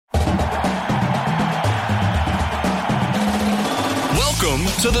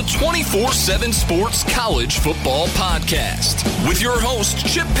Welcome to the 24/7 Sports College Football Podcast with your hosts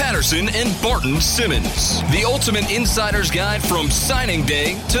Chip Patterson and Barton Simmons. The ultimate insider's guide from signing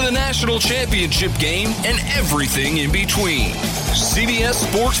day to the national championship game and everything in between. CBS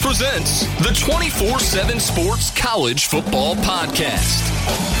Sports presents the 24/7 Sports College Football Podcast.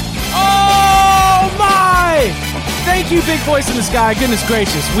 Oh my! Thank you, big voice in the sky. Goodness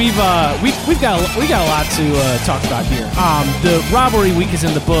gracious, we've got a lot to talk about here. The rivalry week is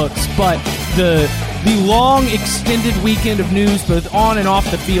in the books, but the long extended weekend of news, both on and off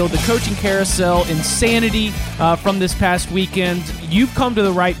the field, the coaching carousel, insanity from this past weekend. You've come to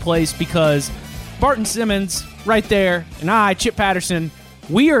the right place because Barton Simmons, right there, and I, Chip Patterson,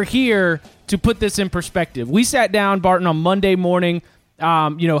 we are here to put this in perspective. We sat down, Barton, on Monday morning,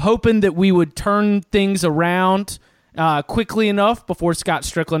 hoping that we would turn things around quickly enough before Scott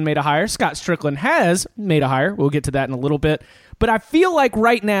Strickland made a hire. Scott Strickland has made a hire. We'll get to that in a little bit. But I feel like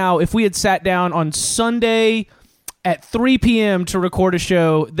right now, if we had sat down on Sunday at 3 p.m. to record a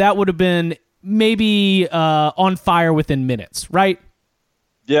show, that would have been maybe on fire within minutes, right?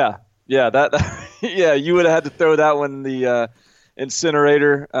 Yeah, you would have had to throw that one in the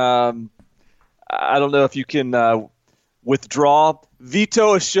incinerator. I don't know if you can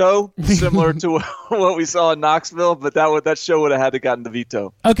veto a show similar to what we saw in Knoxville, but that show would have had to gotten the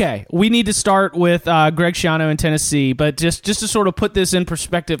veto. Okay, we need to start with Greg Schiano in Tennessee, but just to sort of put this in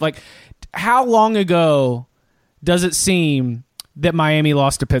perspective, like how long ago does it seem that Miami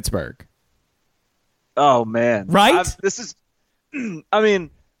lost to Pittsburgh? Oh man, right?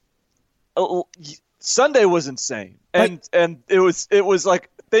 Sunday was insane, and it was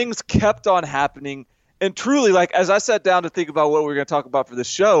like things kept on happening. And truly, like as I sat down to think about what we were going to talk about for the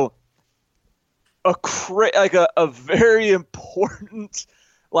show, a very important,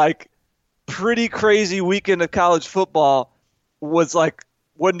 like pretty crazy weekend of college football wasn't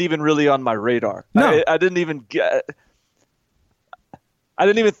even really on my radar. No. I didn't even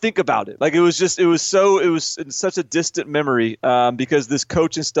think about it. Like it was in such a distant memory because this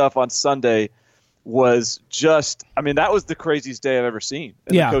coaching stuff on Sunday was just. I mean, that was the craziest day I've ever seen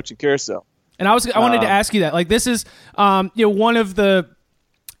in the coaching carousel. And I wanted to ask you that. Like, this is, one of the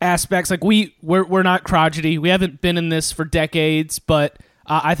aspects. Like, we're not crotchety. We haven't been in this for decades, but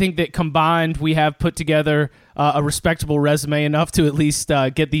I think that combined, we have put together a respectable resume enough to at least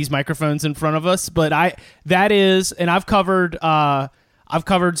get these microphones in front of us. But I've covered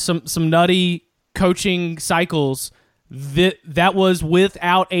some nutty coaching cycles. That was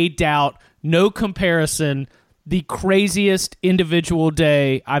without a doubt, no comparison, the craziest individual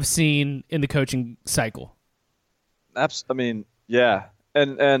day I've seen in the coaching cycle. Yeah.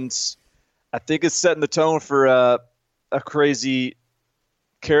 And I think it's setting the tone for a crazy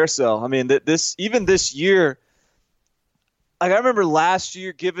carousel. I mean, this year, like I remember last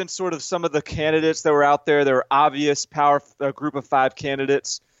year, given sort of some of the candidates that were out there, there were obvious group of 5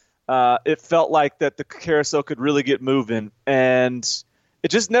 candidates. It felt like that the carousel could really get moving, and it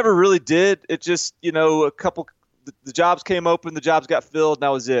just never really did. It just, the jobs came open, the jobs got filled, and that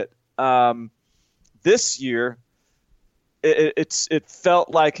was it. This year, it felt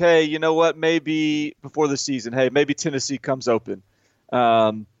like, hey, you know what? Maybe before the season, maybe Tennessee comes open.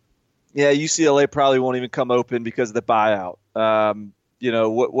 UCLA probably won't even come open because of the buyout.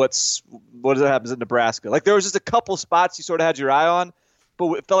 What happens in Nebraska? Like there was just a couple spots you sort of had your eye on,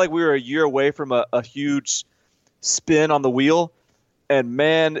 but it felt like we were a year away from a huge spin on the wheel. And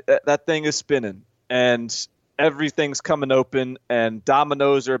man, that thing is spinning, and everything's coming open, and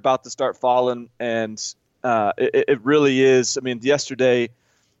dominoes are about to start falling, and it really is. I mean, yesterday,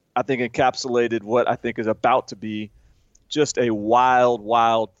 I think encapsulated what I think is about to be just a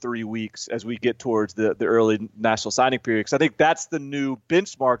wild 3 weeks as we get towards the early national signing period. Because I think that's the new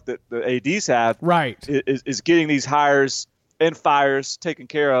benchmark that the ADs have. Right, is getting these hires and fires taken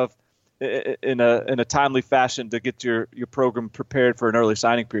care of in a timely fashion to get your program prepared for an early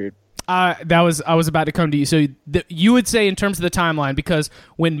signing period. I was about to come to you. So you would say in terms of the timeline, because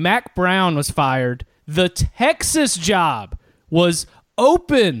when Mack Brown was fired, the Texas job was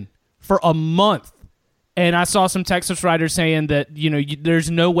open for a month. And I saw some Texas writers saying that,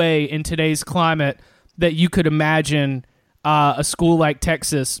 there's no way in today's climate that you could imagine a school like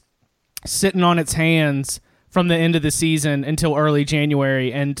Texas sitting on its hands from the end of the season until early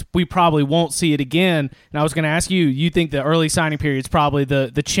January, and we probably won't see it again. And I was going to ask you think the early signing period is probably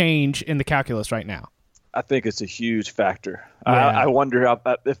the change in the calculus right now? I think it's a huge factor. Yeah. I wonder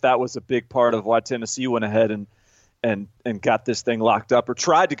if that was a big part of why Tennessee went ahead and got this thing locked up, or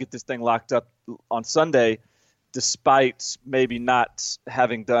tried to get this thing locked up on Sunday, despite maybe not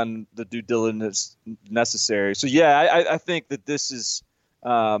having done the due diligence necessary. So, yeah, I think that this is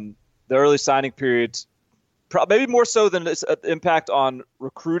The early signing periods, maybe more so than its impact on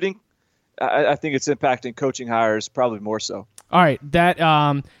recruiting. I think it's impacting coaching hires probably more so. All right,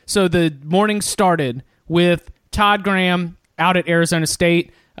 so the morning started with Todd Graham out at Arizona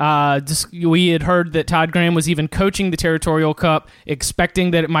State. We had heard that Todd Graham was even coaching the Territorial Cup,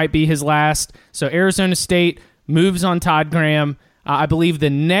 expecting that it might be his last. So Arizona State moves on Todd Graham. I believe the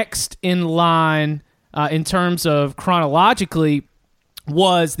next in line in terms of chronologically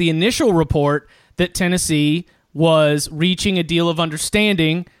was the initial report that Tennessee was reaching a deal of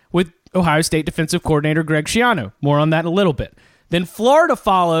understanding with Ohio State defensive coordinator Greg Schiano. More on that in a little bit. Then Florida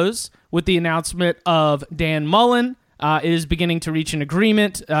follows with the announcement of Dan Mullen is beginning to reach an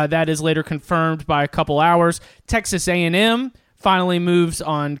agreement. That is later confirmed by a couple hours. Texas A&M finally moves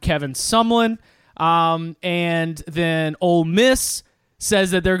on Kevin Sumlin. And then Ole Miss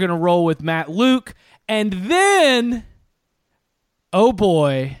says that they're going to roll with Matt Luke. And then, oh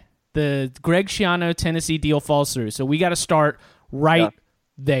boy, the Greg Schiano Tennessee deal falls through. So we got to start right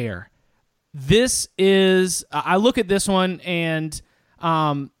there. This is, I look at this one and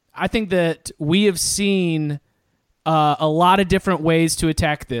I think that we have seen a lot of different ways to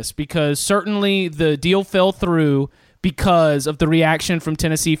attack this, because certainly the deal fell through because of the reaction from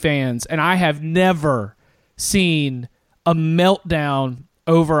Tennessee fans, and I have never seen a meltdown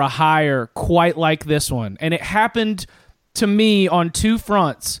over a hire quite like this one. And it happened to me on two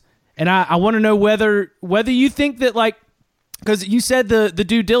fronts, and I want to know whether you think that, like, because you said the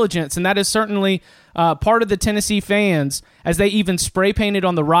due diligence, and that is certainly part of the Tennessee fans, as they even spray painted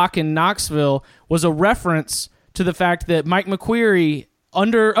on the rock in Knoxville, was a reference to the fact that Mike McQueary,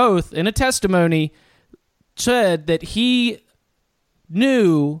 under oath in a testimony, said that he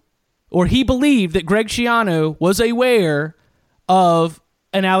knew, or he believed, that Greg Schiano was aware of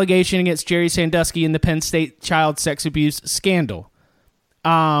an allegation against Jerry Sandusky in the Penn State child sex abuse scandal.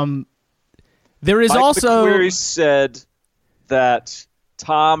 There is Mike also... McQueary said that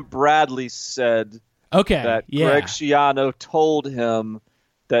Tom Bradley said that Greg Schiano told him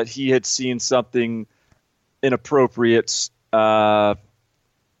that he had seen something inappropriate. What?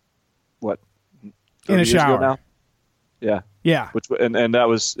 In a shower. Now? Yeah. Yeah. And that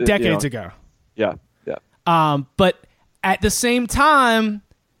was decades ago. Yeah. But at the same time,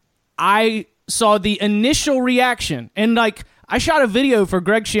 I saw the initial reaction, and like I shot a video for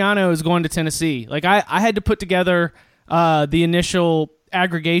Greg Schiano is going to Tennessee. Like I had to put together the initial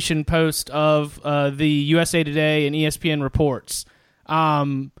aggregation post of the USA Today and ESPN reports.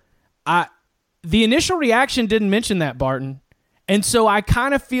 The initial reaction didn't mention that, Barton. And so I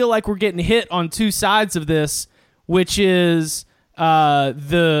kind of feel like we're getting hit on two sides of this, which is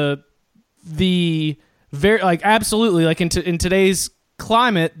the very, like, absolutely, like in today's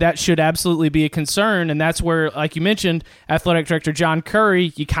climate, that should absolutely be a concern. And that's where, like you mentioned, athletic director John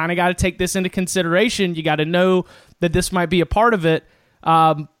Curry, you kind of got to take this into consideration. You got to know that this might be a part of it.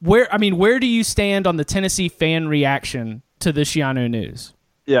 Where do you stand on the Tennessee fan reaction to the Schiano news?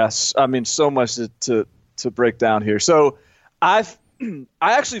 Yes, I mean, so much to break down here. So I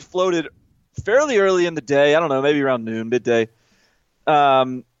actually floated fairly early in the day. I don't know, maybe around noon, midday,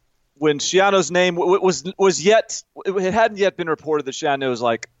 when Schiano's name it hadn't yet been reported that Schiano was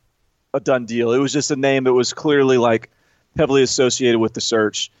like a done deal. It was just a name that was clearly like heavily associated with the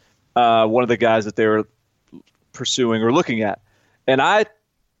search. One of the guys that they were pursuing or looking at, and I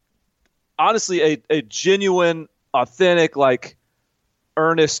honestly a genuine, authentic, like,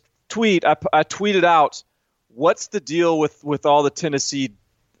 earnest tweet. I tweeted out, "What's the deal with all the Tennessee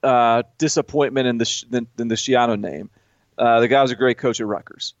disappointment in the Schiano name?" The guy was a great coach at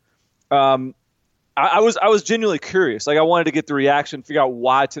Rutgers. I was genuinely curious. Like, I wanted to get the reaction, figure out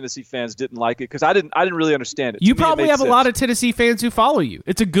why Tennessee fans didn't like it, because I didn't really understand it. You probably have a lot of Tennessee fans who follow you.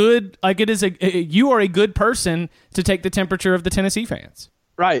 It's a good, like, you are a good person to take the temperature of the Tennessee fans.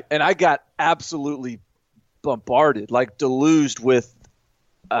 Right, and I got absolutely bombarded, like deluged with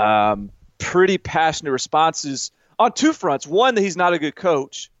pretty passionate responses on two fronts. One, that he's not a good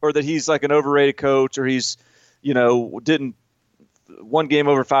coach, or that he's like an overrated coach, or he's, didn't one game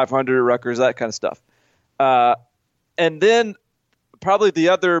over 500 at Rutgers, that kind of stuff. And then probably the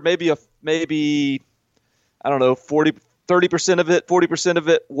other, maybe I don't know, 30% of it, 40% of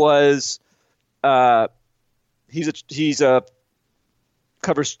it was he's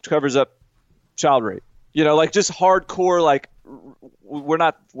covers up child rape. Like just hardcore, like we're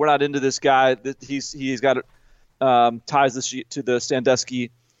not into this guy. That he's got ties to the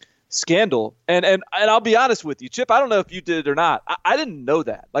Sandusky scandal. And I'll be honest with you, Chip, I don't know if you did it or not. I didn't know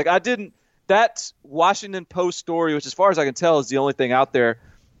that. Like, I didn't. That Washington Post story, which as far as I can tell is the only thing out there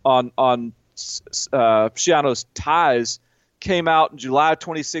on Schiano's ties came out in July of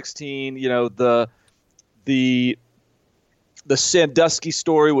 2016. The Sandusky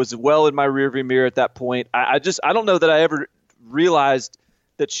story was well in my rearview mirror at that point. I don't know that I ever realized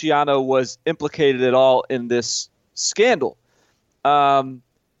that Schiano was implicated at all in this scandal. And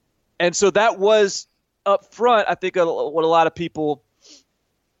so that was up front, I think, what a lot of people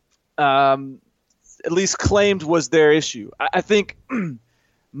at least claimed was their issue. I think the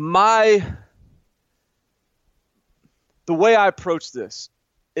way I approach this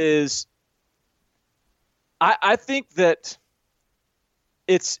is I think that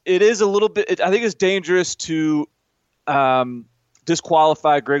it is a little bit. I think it's dangerous to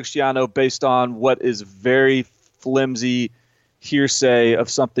disqualify Greg Schiano based on what is very flimsy hearsay of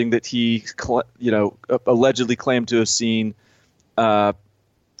something that he, allegedly claimed to have seen 30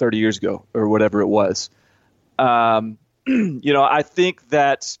 years ago or whatever it was. I think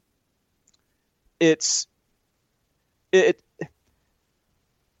that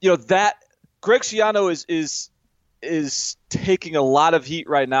that Greg Schiano is taking a lot of heat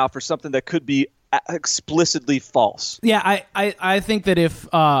right now for something that could be explicitly false. Yeah, I think that if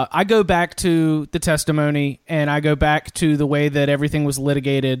I go back to the testimony and I go back to the way that everything was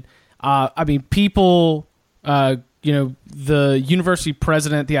litigated, people, the university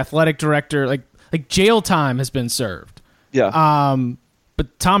president, the athletic director, like jail time has been served. Yeah.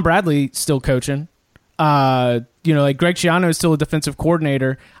 But Tom Bradley still coaching. Greg Schiano is still a defensive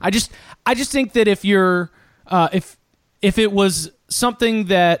coordinator. I just think that if you're if it was something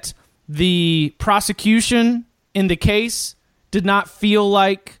that the prosecution in the case did not feel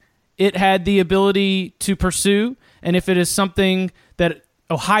like it had the ability to pursue, and if it is something that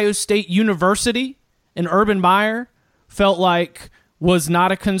Ohio State University and Urban Meyer felt like was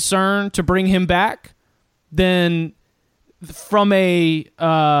not a concern to bring him back, then from Greg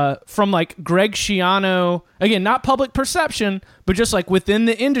Schiano, again, not public perception, but just like within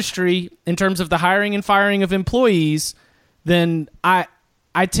the industry in terms of the hiring and firing of employees, then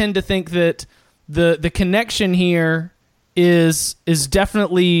I tend to think that the connection here is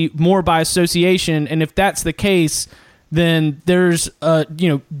definitely more by association, and if that's the case, then there's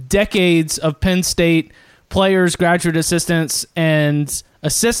decades of Penn State players, graduate assistants, and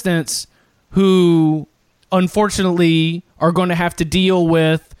assistants who unfortunately are going to have to deal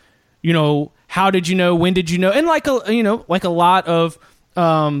with, how did you know, when did you know, and like a lot of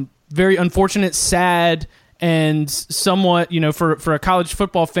very unfortunate, sad, and somewhat, for a college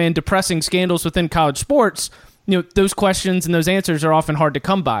football fan, depressing scandals within college sports. Those questions and those answers are often hard to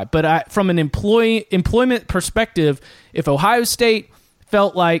come by. But from an employment perspective, if Ohio State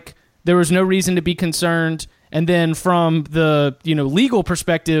felt like there was no reason to be concerned, and then from the legal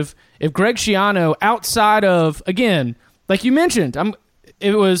perspective, if Greg Schiano, outside of, again, like you mentioned,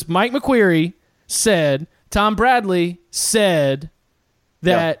 it was Mike McQueary said, Tom Bradley said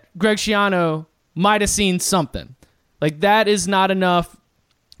that Greg Schiano might have seen something. Like, that is not enough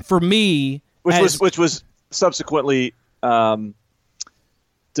for me. Which was subsequently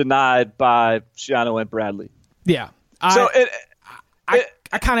denied by Schiano and Bradley. Yeah.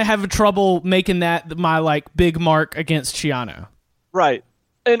 I kind of have trouble making that my big mark against Schiano. Right.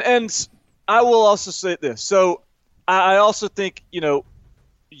 And I will also say this. So I also think,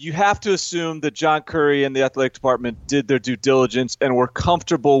 you have to assume that John Currie and the athletic department did their due diligence and were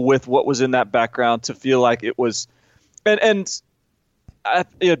comfortable with what was in that background to feel like it was. Dan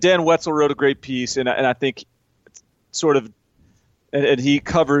Wetzel wrote a great piece, and I think sort of, and he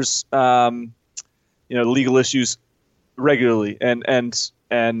covers legal issues regularly, and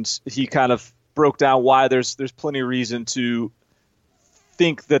he kind of broke down why there's plenty of reason to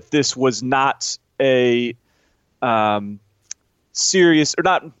think that this was not a serious, or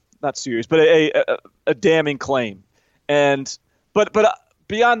not serious, but a damning claim. But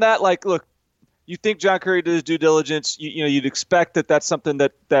beyond that, look, you think John Currie did his due diligence, you'd expect that that's something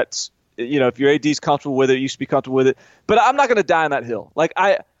that's if your AD's comfortable with it, you should be comfortable with it. But I'm not going to die on that hill.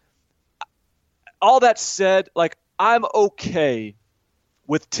 All that said, I'm okay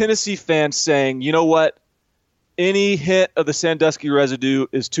with Tennessee fans saying, you know what, any hint of the Sandusky residue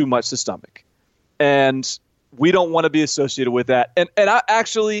is too much to stomach, and we don't want to be associated with that. And I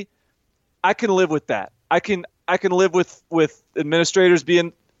can live with that. I can live with administrators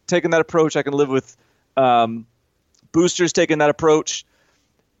taking that approach. I can live with boosters taking that approach.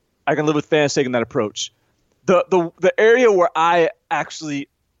 I can live with fans taking that approach. The area where I actually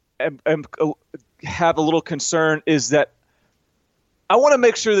have a little concern is that I want to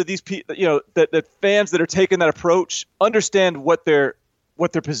make sure that these people, that fans that are taking that approach understand what their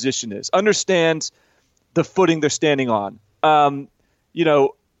position is, understand the footing they're standing on. Painting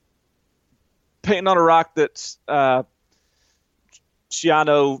on a rock that's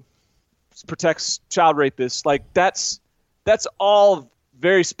Schiano protects child rapists. Like that's all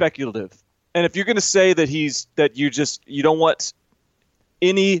very speculative. And if you're going to say that you don't want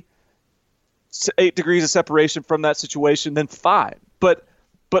any 8 degrees of separation from that situation, then fine. But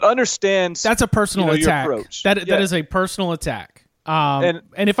understand that's a personal attack. Your approach. That is a personal attack. And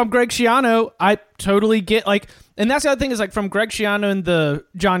if I'm Greg Schiano, I totally get and that's the other thing is from Greg Schiano and the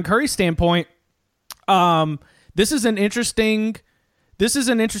John Currie standpoint. This is an interesting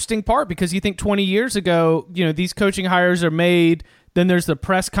part because you think 20 years ago, these coaching hires are made. Then there's the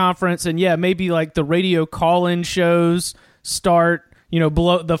press conference, and maybe the radio call-in shows start.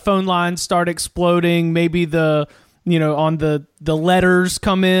 Below the phone lines start exploding. Maybe on the letters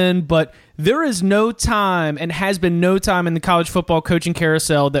come in, but there is no time and has been no time in the college football coaching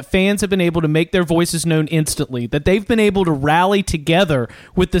carousel that fans have been able to make their voices known instantly, that they've been able to rally together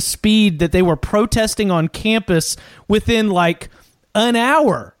with the speed that they were protesting on campus within an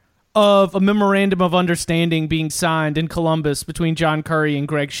hour of a memorandum of understanding being signed in Columbus between John Currie and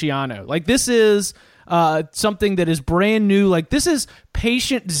Greg Schiano. This is something that is brand new. This is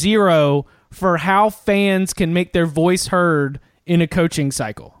patient zero for how fans can make their voice heard in a coaching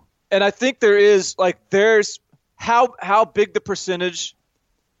cycle. And I think there's how big the percentage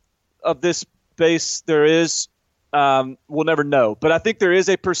of this base there is, we'll never know. But I think there is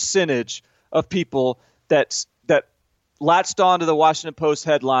a percentage of people that latched onto the Washington Post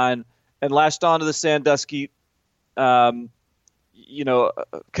headline and latched onto the Sandusky,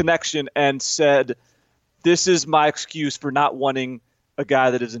 connection and said, "This is my excuse for not wanting a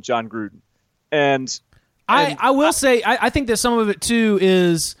guy that isn't John Gruden." And I will say I think that some of it too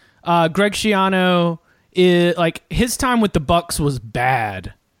is Greg Schiano is his time with the Bucs was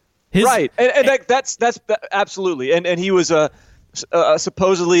bad. Right, and that's absolutely, and he was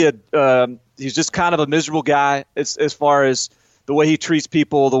supposedly he's just kind of a miserable guy as far as the way he treats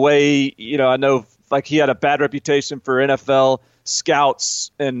people, the way I know he had a bad reputation for NFL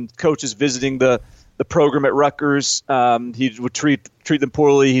scouts and coaches visiting the program at Rutgers. He would treat them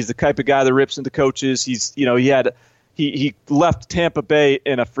poorly. He's the type of guy that rips into coaches. He left Tampa Bay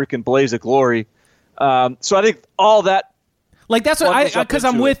in a freaking blaze of glory. So I think all that. That's what because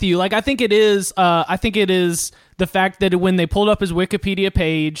I'm with you. I think it is. I think it is the fact that when they pulled up his Wikipedia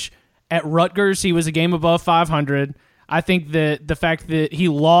page at Rutgers, he was a game above 500. I think that the fact that he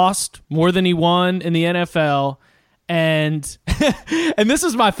lost more than he won in the NFL, and and this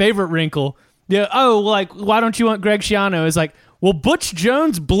is my favorite wrinkle. Yeah. Oh, why don't you want Greg Schiano? Is well, Butch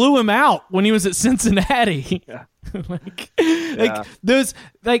Jones blew him out when he was at Cincinnati. Yeah. There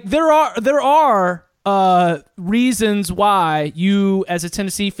are reasons why you, as a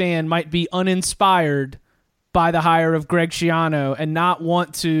Tennessee fan, might be uninspired by the hire of Greg Schiano and not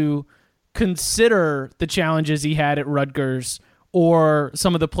want to consider the challenges he had at Rutgers or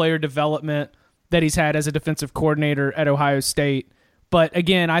some of the player development that he's had as a defensive coordinator at Ohio State. But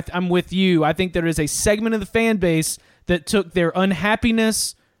again, I'm with you. I think there is a segment of the fan base that took their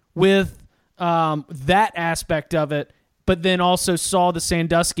unhappiness with that aspect of it, but then also saw the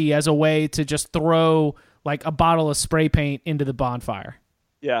Sandusky as a way to just throw a bottle of spray paint into the bonfire.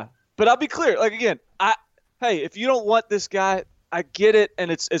 Yeah, but I'll be clear. Again, hey, if you don't want this guy, I get it,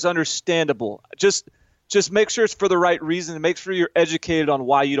 and it's understandable. Just make sure it's for the right reason, and make sure you're educated on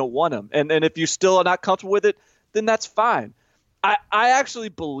why you don't want him. And if you're still not comfortable with it, then that's fine. I actually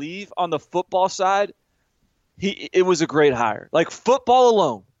believe on the football side, it was a great hire. Football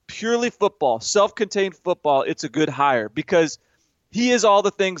alone, purely football, self-contained football, it's a good hire because he is all the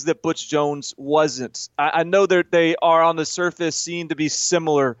things that Butch Jones wasn't. I know that they are on the surface seen to be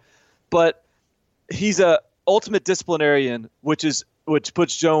similar, but he's a ultimate disciplinarian, which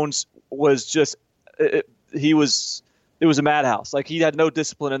Butch Jones was just it was a madhouse. He had no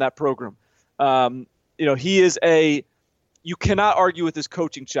discipline in that program. He is you cannot argue with his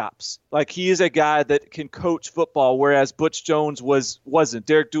coaching chops. He is a guy that can coach football, whereas Butch Jones wasn't.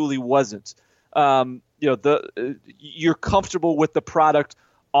 Derek Dooley wasn't. You're comfortable with the product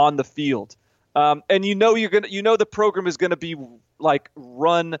on the field, and the program is gonna be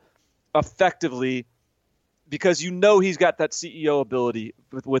run effectively because he's got that CEO ability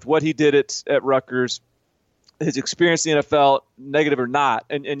with what he did at Rutgers, his experience in the NFL, negative or not,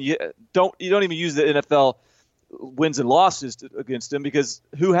 and you don't even use the NFL wins and losses against him because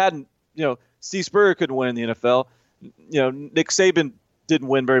who hadn't, Steve Spurrier couldn't win in the NFL. Nick Saban didn't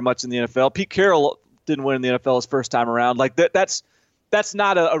win very much in the NFL. Pete Carroll didn't win in the NFL his first time around. That's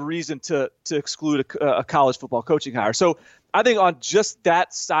not a reason to exclude a college football coaching hire. So I think on just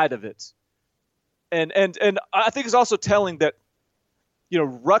that side of it, and I think it's also telling that,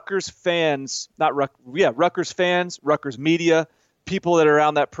 Rutgers fans, Rutgers fans, Rutgers media, people that are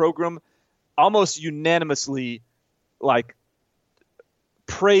around that program almost unanimously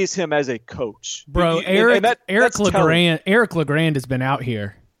praise him as a coach. Bro, Eric LeGrand has been out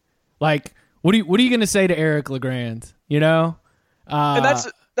here. Like, what are you going to say to Eric LeGrand? And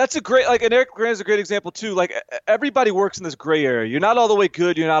that's a great, and Eric LeGrand is a great example too. Like, everybody works in this gray area. You're not all the way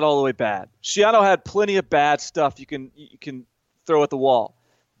good. You're not all the way bad. Schiano had plenty of bad stuff you can throw at the wall,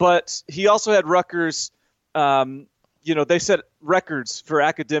 but he also had Rutgers. They set records for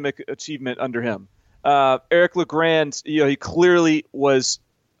academic achievement under him. Eric LeGrand, he clearly was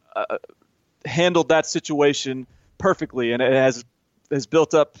handled that situation perfectly, and it has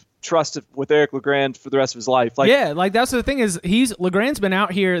built up trust with Eric LeGrand for the rest of his life. That's the thing is LeGrand's been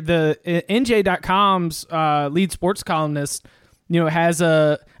out here. The NJ.com's lead sports columnist, has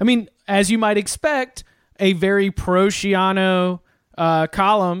as you might expect, a very pro Schiano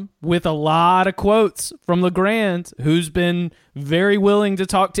column with a lot of quotes from LeGrand, who's been very willing to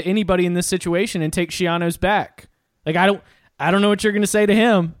talk to anybody in this situation and take Schiano's back. Like, I don't know what you're going to say to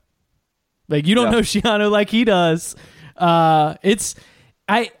him. Like, you don't know Schiano like he does. I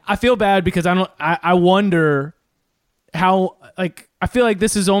feel bad because I wonder how, I feel like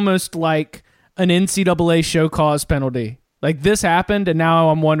this is almost like an NCAA show cause penalty. Like, this happened, and now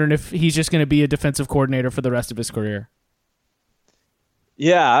I'm wondering if he's just going to be a defensive coordinator for the rest of his career.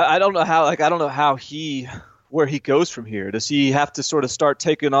 Yeah, I don't know how. I don't know where he goes from here. Does he have to sort of start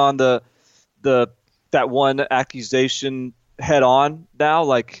taking on that one accusation head on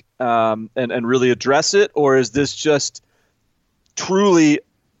now, and really address it, or is this just truly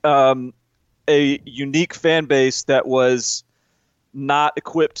a unique fan base that was not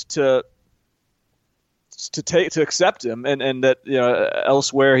equipped to accept him, and that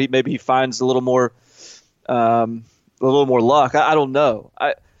elsewhere he finds a little more luck. I don't know.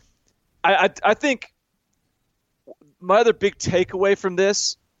 I think my other big takeaway from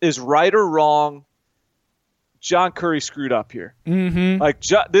this is, right or wrong, John Curry screwed up here. Mm-hmm.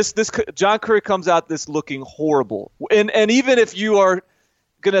 John Curry comes out this looking horrible, and even if you are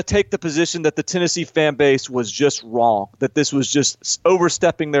going to take the position that the Tennessee fan base was just wrong, that this was just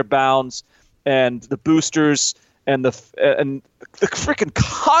overstepping their bounds, and the boosters and the freaking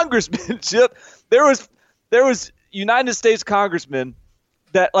congressmanship, there was United States congressmen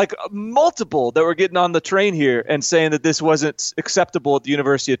that, multiple, that were getting on the train here and saying that this wasn't acceptable at the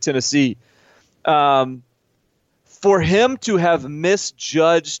University of Tennessee. For him to have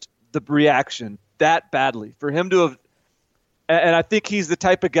misjudged the reaction that badly, for him to have, and I think he's the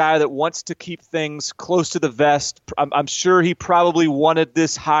type of guy that wants to keep things close to the vest. I'm sure he probably wanted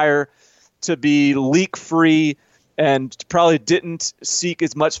this hire to be leak-free and probably didn't seek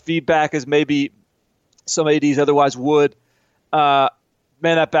as much feedback as maybe some ADs otherwise would. Man,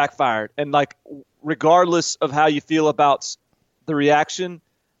 that backfired. And regardless of how you feel about the reaction,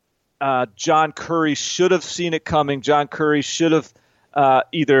 John Curry should have seen it coming. John Curry should have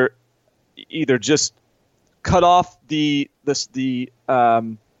either just cut off the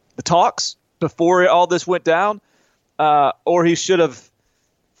talks before all this went down, or he should have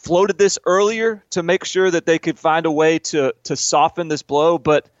floated this earlier to make sure that they could find a way to soften this blow.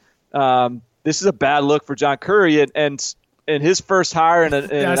 But this is a bad look for John Curry, and his first hire in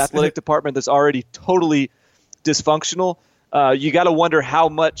an athletic department that's already totally dysfunctional. You got to wonder how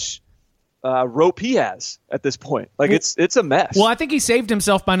much rope he has at this point. It's a mess. Well, I think he saved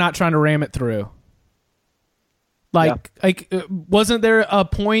himself by not trying to ram it through. Wasn't there a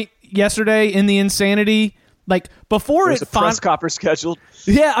point yesterday in the insanity? Before there was a press conference scheduled.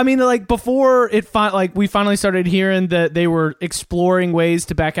 Yeah, before it we finally started hearing that they were exploring ways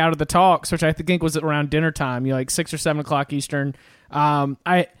to back out of the talks, which I think was around dinner time, 6 or 7 o'clock Eastern.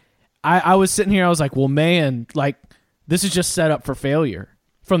 I was sitting here, I was like, well, man, this is just set up for failure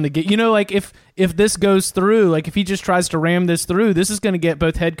from the get. If this goes through, if he just tries to ram this through, this is going to get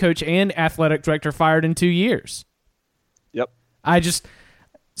both head coach and athletic director fired in 2 years. Yep.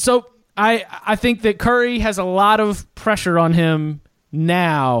 I think that Curry has a lot of pressure on him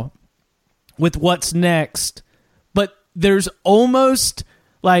now with what's next, but there's almost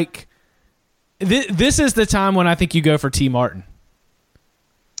this is the time when I think you go for T. Martin.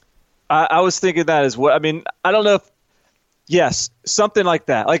 I was thinking that as well. I don't know if, yes, something like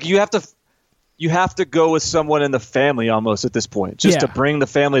that. You have to go with someone in the family almost at this point, just to bring the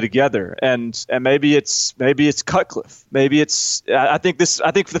family together. And maybe it's Cutcliffe. Maybe it's I think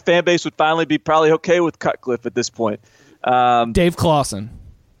the fan base would finally be probably okay with Cutcliffe at this point. Dave Clawson.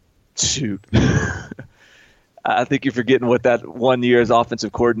 Shoot. I think you're forgetting what that 1 year as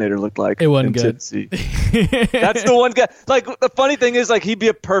offensive coordinator looked like. It wasn't good. Tennessee. That's the one guy. The funny thing is, he'd be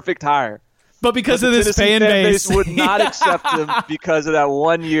a perfect hire. But because of the this Tennessee fan base would not accept him because of that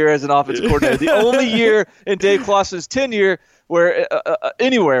 1 year as an offensive coordinator. The only year in Dave Clawson's tenure where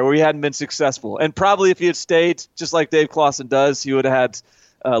anywhere where he hadn't been successful. And probably if he had stayed just like Dave Clawson does, he would have had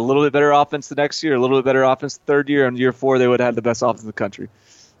a little bit better offense the next year, a little bit better offense the third year, and year 4 they would have had the best offense in the country.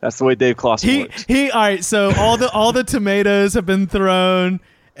 That's the way Dave Clawson works. All right, so all the tomatoes have been thrown,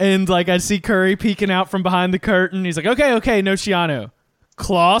 and like I see Curry peeking out from behind the curtain. He's like, okay, no Schiano.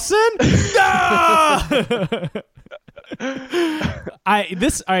 Clawson? No! All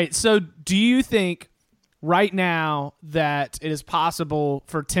right, so do you think right now that it is possible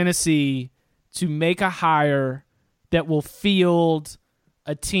for Tennessee to make a hire that will field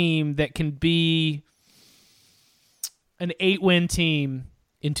a team that can be an 8-win team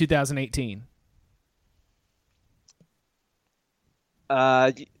in 2018?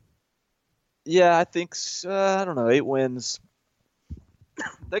 Yeah, I think so. I don't know, 8 wins.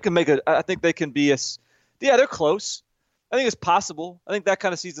 They can make I think they can be they're close. I think it's possible. I think that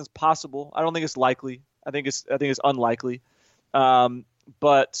kind of season's possible. I don't think it's likely. I think it's unlikely.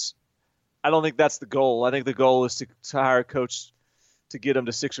 But I don't think that's the goal. I think the goal is to hire a coach to get them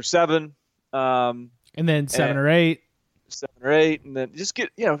to 6 or 7. And then 7 or 8. 7 or 8, and then just get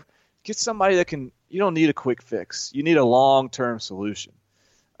somebody that can. You don't need a quick fix. You need a long-term solution.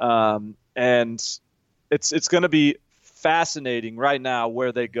 And it's going to be fascinating right now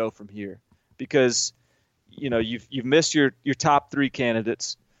where they go from here, because you've missed your top 3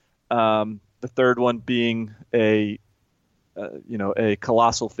 candidates. The third one being a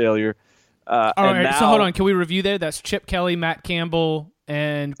colossal failure. All right, so hold on. Can we review there? That's Chip Kelly, Matt Campbell,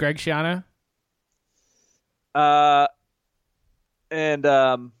 and Greg Schiano. And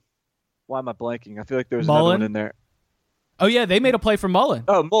why am I blanking? I feel like there was Mullen? another one in there. Oh yeah, they made a play for Mullen.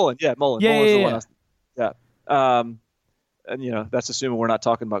 Oh, Mullen. Yeah, Mullen. Yeah, Mullen's yeah, the one. Yeah. And that's assuming we're not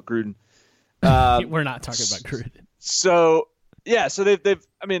talking about Gruden. We're not talking about Gruden. So they've.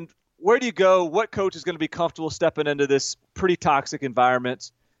 I mean, where do you go? What coach is going to be comfortable stepping into this pretty toxic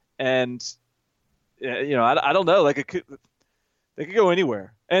environment? And I don't know. Like they could go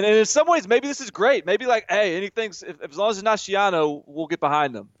anywhere. And in some ways, maybe this is great. Maybe like, hey, anything's as long as it's not Schiano, we'll get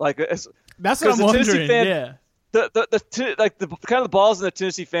behind them. Like that's what I'm wondering. Yeah. The kind of the ball's in the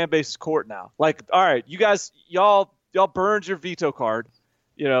Tennessee fan base's court now. Like, all right, you guys, y'all burned your veto card.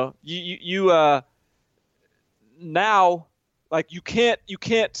 You now, like you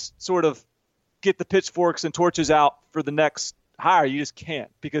can't sort of get the pitchforks and torches out for the next hire. You just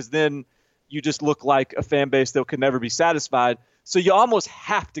can't, because then you just look like a fan base that can never be satisfied. So you almost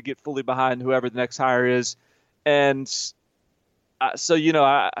have to get fully behind whoever the next hire is, and so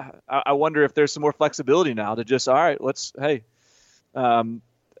I wonder if there's some more flexibility now to just, all right,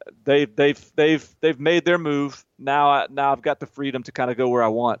 they've made their move. Now I've got the freedom to kind of go where I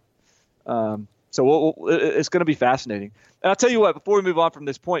want. So it's going to be fascinating. And I'll tell you what, before we move on from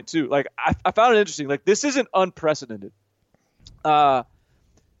this point too, like I found it interesting. Like this isn't unprecedented.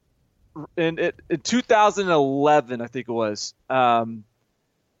 In 2011, I think it was,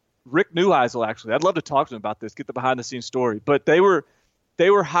 Rick Neuheisel, actually. I'd love to talk to him about this, get the behind-the-scenes story. But they were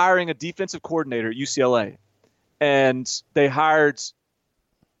hiring a defensive coordinator at UCLA, and they hired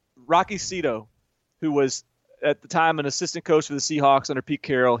Rocky Cito, who was at the time an assistant coach for the Seahawks under Pete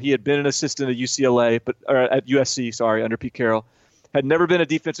Carroll. He had been an assistant at UCLA, at USC, under Pete Carroll. Had never been a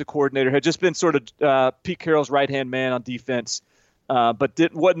defensive coordinator. Had just been sort of Pete Carroll's right-hand man on defense. But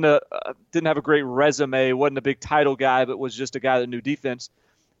didn't have a great resume, wasn't a big title guy, but was just a guy that knew defense.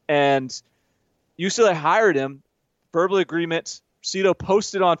 And UCLA hired him, verbal agreement. Cito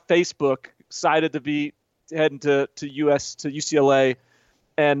posted on Facebook, excited to be heading to UCLA,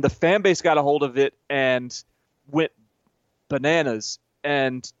 and the fan base got a hold of it and went bananas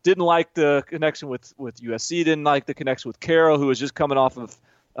and didn't like the connection with USC, didn't like the connection with Carroll, who was just coming off of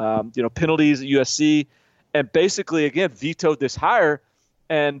penalties at USC. And basically, again, vetoed this hire,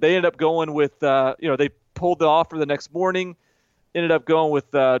 and they ended up going with, they pulled the offer the next morning, ended up going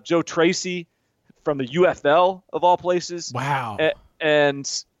with Joe Tracy from the UFL, of all places. Wow.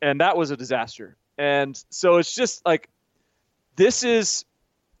 And that was a disaster. And so it's just like,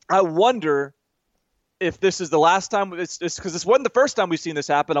 I wonder if this is the last time, it's because this wasn't the first time we've seen this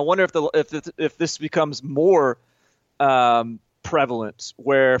happen. I wonder if this becomes more prevalent,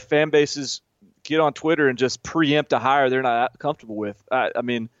 where fan bases get on Twitter and just preempt a hire they're not comfortable with. I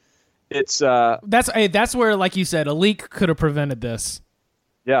mean, it's that's where, like you said, a leak could have prevented this.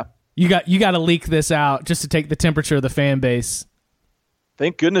 Yeah, you got to leak this out just to take the temperature of the fan base.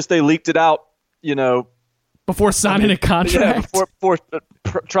 Thank goodness they leaked it out. Before signing a contract. Yeah, before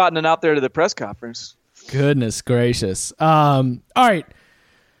trotting it out there to the press conference. Goodness gracious. All right.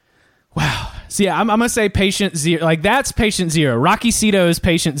 Wow. So yeah, I'm gonna say patient zero. Like that's patient zero. Rocky Cito is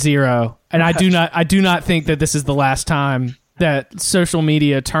patient zero, and I do not think that this is the last time that social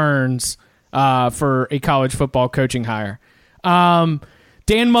media turns for a college football coaching hire.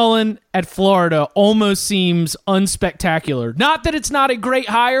 Dan Mullen at Florida almost seems unspectacular. Not that it's not a great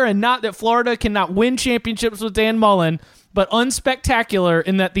hire, and not that Florida cannot win championships with Dan Mullen, but unspectacular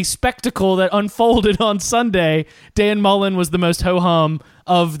in that the spectacle that unfolded on Sunday, Dan Mullen was the most ho-hum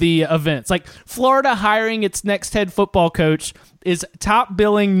of the events. Like, Florida hiring its next head football coach is top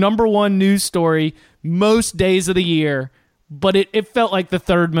billing number one news story most days of the year, but it felt like the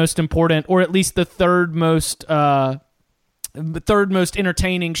third most important, or at least the third most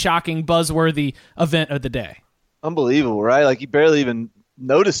entertaining, shocking, buzzworthy event of the day. Unbelievable, right? Like, you barely even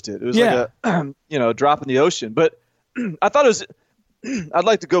noticed it. It was like a drop in the ocean. But I thought it was I'd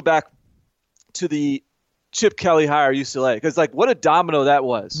like to go back to the Chip Kelly hire at UCLA, because like what a domino that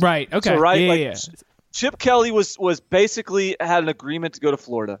was. Right. Okay. So, right. Yeah. Chip Kelly was basically had an agreement to go to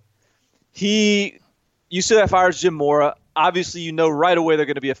Florida. UCLA fires Jim Mora. Obviously, right away they're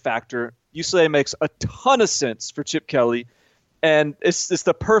going to be a factor. UCLA makes a ton of sense for Chip Kelly, and it's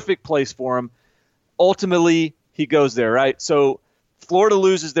the perfect place for him. Ultimately, he goes there, right? So Florida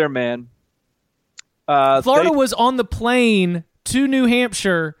loses their man. Florida was on the plane to New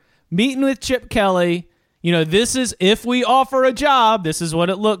Hampshire meeting with Chip Kelly. This is, if we offer a job, this is what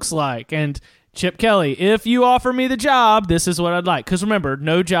it looks like. And Chip Kelly, if you offer me the job, this is what I'd like. Because remember,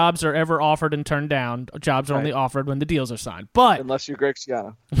 no jobs are ever offered and turned down. Jobs are only offered when the deals are signed. But unless you're Greg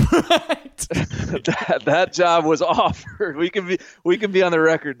Schiano. Right. that job was offered. We can be on the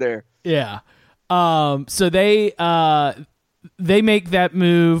record there. Yeah. So they make that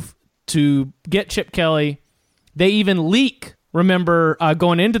move to get Chip Kelly. They even leak. Remember,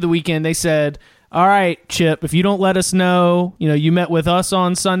 going into the weekend, they said, all right, Chip, if you don't let us know, you met with us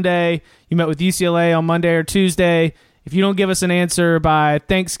on Sunday, you met with UCLA on Monday or Tuesday. If you don't give us an answer by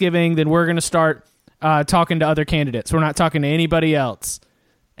Thanksgiving, then we're going to start talking to other candidates. We're not talking to anybody else.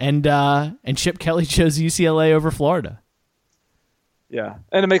 And Chip Kelly chose UCLA over Florida. Yeah,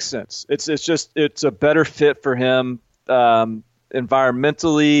 and it makes sense. It's a better fit for him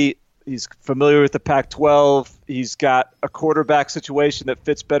environmentally. He's familiar with the Pac-12. He's got a quarterback situation that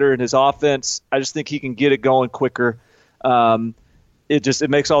fits better in his offense. I just think he can get it going quicker. It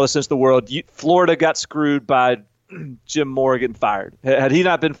makes all the sense in the world. Florida got screwed by Jim Mora getting fired. Had he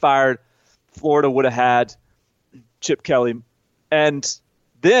not been fired, Florida would have had Chip Kelly. And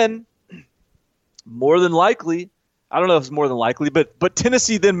then, more than likely, I don't know if it's more than likely, but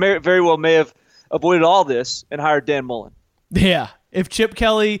Tennessee then very well may have avoided all this and hired Dan Mullen. Yeah. If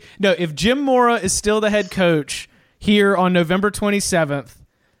Jim Mora is still the head coach here on November 27th,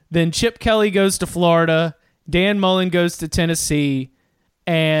 then Chip Kelly goes to Florida, Dan Mullen goes to Tennessee,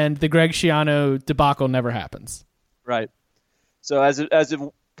 and the Greg Schiano debacle never happens. Right. So as it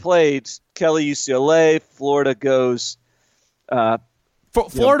played, Kelly UCLA, Florida goes.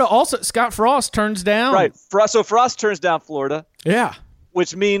 Florida also, Scott Frost turns down. Right. So Frost turns down Florida. Yeah.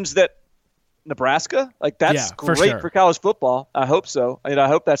 Which means that Nebraska, that's great for college football. I hope so. I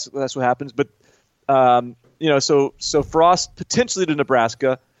hope that's what happens. But so Frost potentially to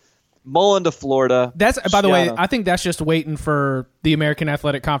Nebraska, Mullen to Florida. That's, by the way, I think that's just waiting for the American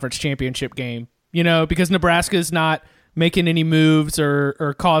Athletic Conference championship game. Because Nebraska is not making any moves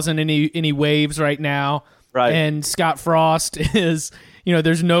or causing any waves right now. Right. And Scott Frost is,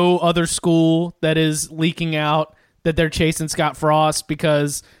 there's no other school that is leaking out that they're chasing Scott Frost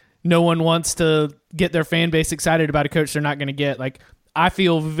because no one wants to get their fan base excited about a coach they're not going to get. I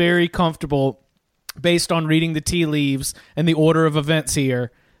feel very comfortable based on reading the tea leaves and the order of events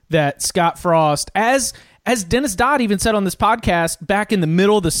here that Scott Frost, as Dennis Dodd even said on this podcast back in the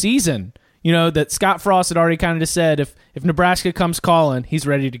middle of the season, that Scott Frost had already kind of just said if Nebraska comes calling, he's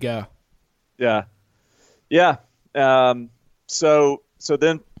ready to go. Yeah. Yeah. So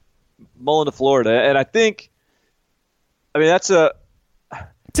then Mullen to Florida. And I think, that's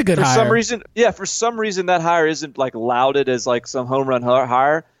it's a good hire. For some reason that hire isn't lauded as some home run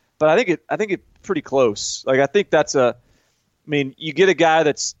hire, but I think it's pretty close. I think that's you get a guy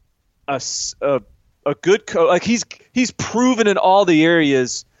that's a good coach. He's proven in all the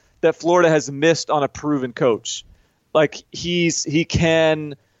areas that Florida has missed on a proven coach. He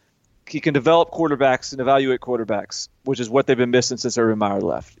can develop quarterbacks and evaluate quarterbacks, which is what they've been missing since Urban Meyer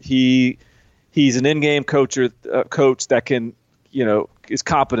left. He's an in-game coach that can, is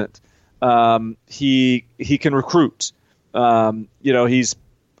competent. He can recruit. He's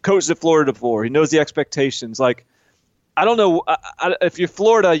coached at Florida before. He knows the expectations. I don't know if you're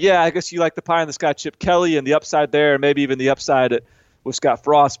Florida. Yeah, I guess you like the pie in the sky Chip Kelly and the upside there, and maybe even the upside with Scott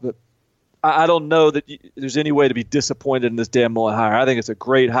Frost. But I don't know that there's any way to be disappointed in this Dan Mullen hire. I think it's a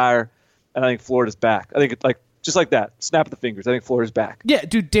great hire, and I think Florida's back. I think it's just like that, snap of the fingers. I think Florida's back. Yeah,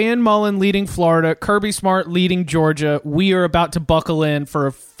 dude, Dan Mullen leading Florida, Kirby Smart leading Georgia. We are about to buckle in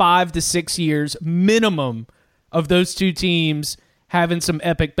for 5 to 6 years minimum of those two teams having some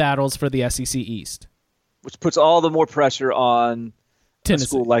epic battles for the SEC East. Which puts all the more pressure on Tennessee. A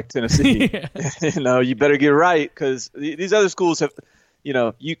school like Tennessee. You better get right, because these other schools have,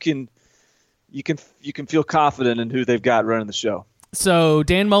 you can feel confident in who they've got running the show. So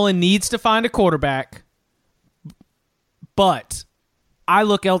Dan Mullen needs to find a quarterback, but I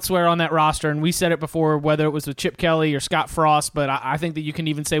look elsewhere on that roster, and we said it before, whether it was with Chip Kelly or Scott Frost, but I think that you can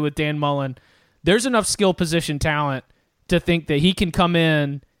even say with Dan Mullen, there's enough skill position talent to think that he can come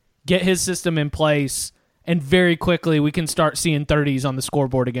in, get his system in place, and very quickly we can start seeing 30s on the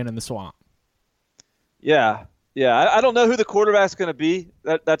scoreboard again in the Swamp. Yeah. I don't know who the quarterback's going to be.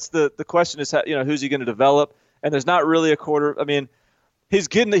 That's the question is, who's he going to develop? And there's not really a quarter. I mean, he's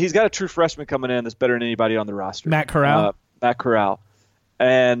got a true freshman coming in that's better than anybody on the roster. Matt Corral.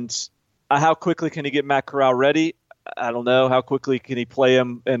 And how quickly can he get Matt Corral ready? I don't know. How quickly can he play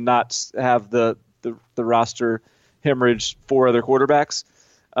him and not have the roster hemorrhage 4 other quarterbacks?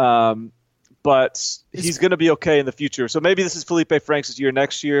 But he's going to be okay in the future. So maybe this is Felipe Franks' year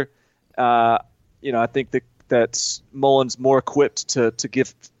next year. I think that Mullen's more equipped to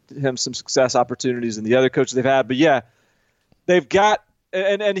give him some success opportunities than the other coaches they've had. But yeah, they've got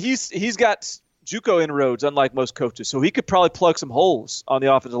and he's got JUCO inroads, unlike most coaches. So he could probably plug some holes on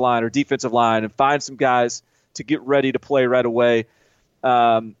the offensive line or defensive line and find some guys to get ready to play right away.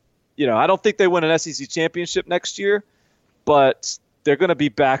 I don't think they win an SEC championship next year, but they're going to be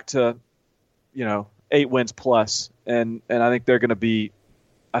back to 8 wins plus, and I think they're going to be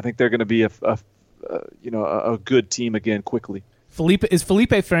a good team again quickly. Is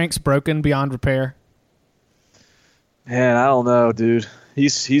Felipe Franks broken beyond repair? Man, I don't know, dude.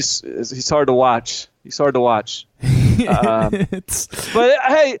 He's hard to watch. But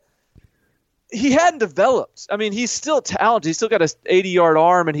hey, he hadn't developed. I mean, he's still talented. He's still got a 80-yard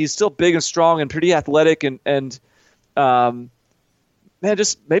arm, and he's still big and strong and pretty athletic. And man,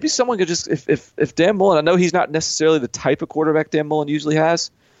 just maybe someone could just if Dan Mullen. I know he's not necessarily the type of quarterback Dan Mullen usually has,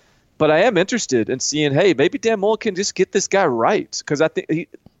 but I am interested in seeing. Hey, maybe Dan Mullen can just get this guy right, because I think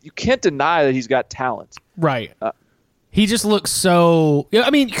you can't deny that he's got talent. Right. He just looks so. I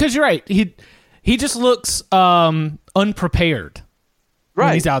mean, because you're right. He just looks unprepared. Right.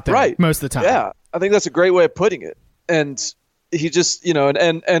 When he's out there most of the time. Yeah, I think that's a great way of putting it. And he just,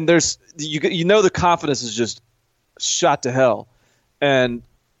 and there's the confidence is just shot to hell. And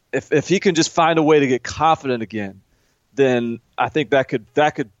if he can just find a way to get confident again, then I think that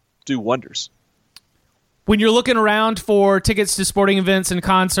could do wonders. When you're looking around for tickets to sporting events and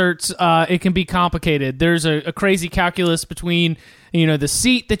concerts, it can be complicated. There's a crazy calculus between the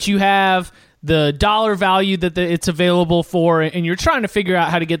seat that you have, the dollar value that it's available for, and you're trying to figure out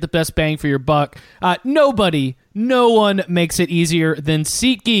how to get the best bang for your buck. No one makes it easier than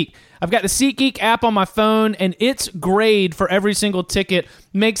SeatGeek. I've got the SeatGeek app on my phone, and its grade for every single ticket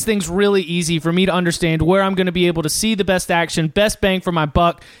makes things really easy for me to understand where I'm going to be able to see the best action, best bang for my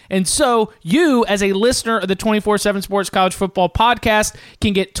buck. And so you, as a listener of the 24/7 Sports College Football Podcast,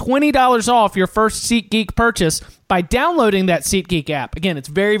 can get $20 off your first SeatGeek purchase by downloading that SeatGeek app. Again, it's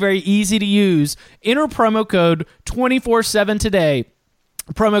very, very easy to use. Enter promo code 24/7 today.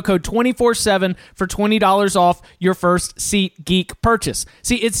 Promo code 24/7 for $20 off your first SeatGeek purchase.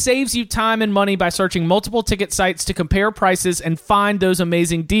 See, it saves you time and money by searching multiple ticket sites to compare prices and find those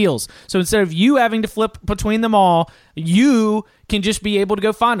amazing deals. So instead of you having to flip between them all, you can just be able to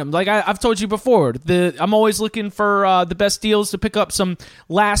go find them. Like I've told you before, I'm always looking for the best deals to pick up some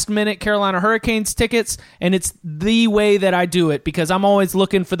last-minute Carolina Hurricanes tickets, and it's the way that I do it because I'm always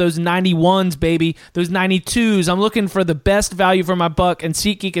looking for those 91s, baby, those 92s. I'm looking for the best value for my buck, and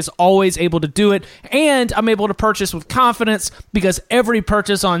SeatGeek is always able to do it, and I'm able to purchase with confidence because every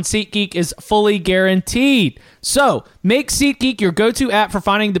purchase on SeatGeek is fully guaranteed. So, make SeatGeek your go-to app for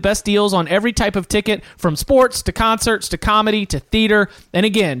finding the best deals on every type of ticket, from sports to concerts to comedy to theater. And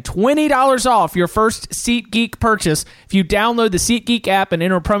again, $20 off your first SeatGeek purchase if you download the SeatGeek app and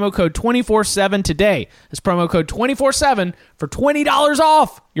enter promo code 24/7 today. That's promo code 24/7 for $20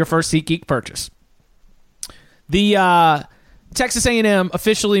 off your first SeatGeek purchase. The Texas A&M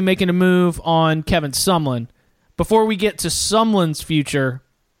officially making a move on Kevin Sumlin. Before we get to Sumlin's future,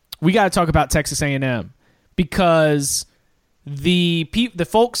 we got to talk about Texas A&M. Because the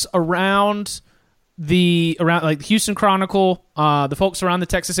folks around like the Houston Chronicle, the folks around the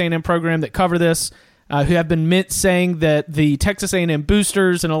Texas A&M program that cover this, who have been saying that the Texas A&M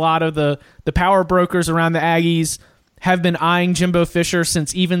boosters and a lot of the power brokers around the Aggies have been eyeing Jimbo Fisher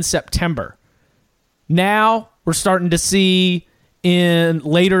since even September. Now we're starting to see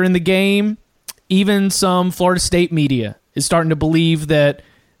later in the game, even some Florida State media is starting to believe that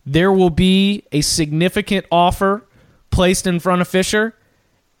there will be a significant offer placed in front of Fisher,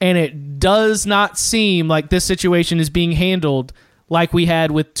 and it does not seem like this situation is being handled like we had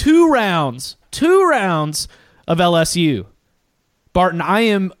with two rounds of LSU. Barton, I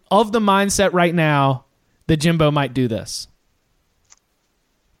am of the mindset right now that Jimbo might do this.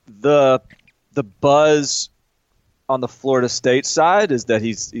 The buzz on the Florida State side is that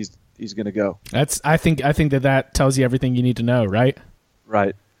he's going to go. I think that tells you everything you need to know, right?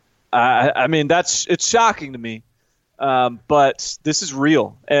 Right. I mean, it's shocking to me, but this is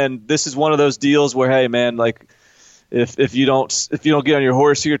real, and this is one of those deals where, hey, man, like if you don't get on your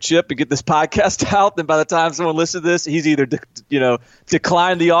horse here, Chip, and get this podcast out, then by the time someone listens to this, he's either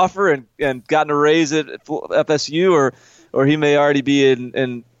declined the offer and gotten a raise at FSU, or he may already be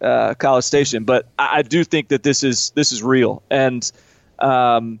in College Station. But I do think that this is real, and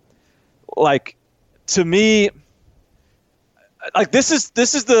like, to me, like, this is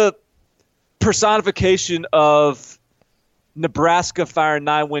the personification of Nebraska firing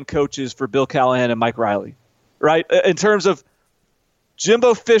 9-win coaches for Bill Callahan and Mike Riley, right? In terms of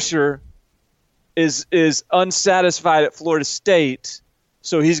Jimbo Fisher is unsatisfied at Florida State,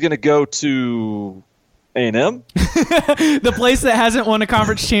 so he's going to go to A&M, the place that hasn't won a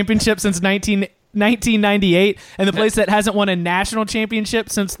conference championship since 1998, and the place that hasn't won a national championship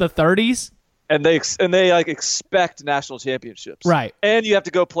since the 30s. And they like expect national championships, right? And you have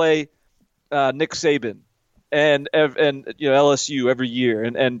to go play Nick Saban and LSU every year,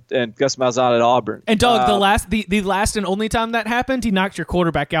 and Gus Malzahn at Auburn. And Doug, the last and only time that happened, he knocked your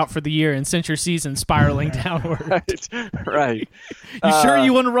quarterback out for the year and sent your season spiraling downward. Right. You sure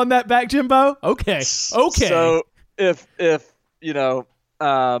you want to run that back, Jimbo? Okay. So if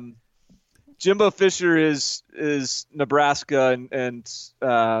Jimbo Fisher is Nebraska and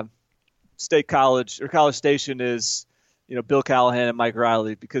State College or College Station is Bill Callahan and Mike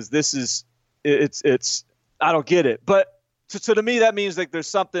Riley, because this is it's I don't get it. But so to me, that means like there's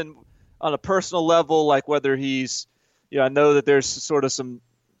something on a personal level, like whether he's, I know that there's sort of some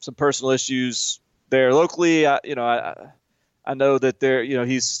personal issues there locally. I know that there,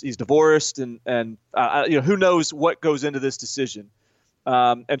 he's divorced and who knows what goes into this decision.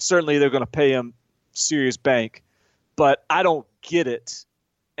 And certainly they're going to pay him serious bank, but I don't get it.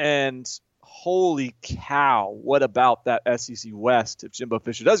 And holy cow, what about that SEC West if Jimbo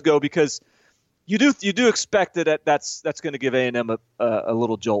Fisher does go? Because you do expect that's going to give A&M a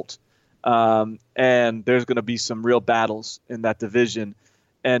little jolt, and there's going to be some real battles in that division.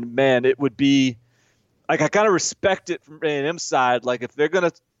 And man, it would be like, I kind of respect it from A&M side. Like, if they're going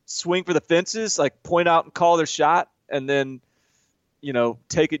to swing for the fences, like point out and call their shot, and then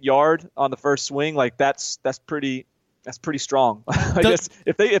take it yard on the first swing, like that's pretty strong. I guess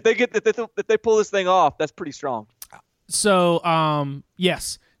if they pull this thing off, that's pretty strong. So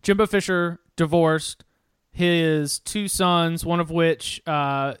yes, Jimbo Fisher divorced. His two sons, one of which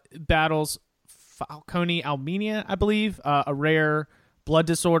battles Fanconi-anemia, I believe, a rare blood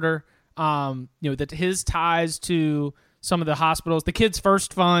disorder. That his ties to some of the hospitals. The Kids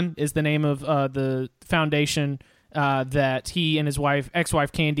First Fund is the name of the foundation that he and his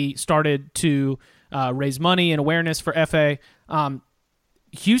ex-wife Candy started to raise money and awareness for FA.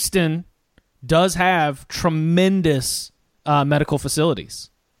 Houston does have tremendous medical facilities.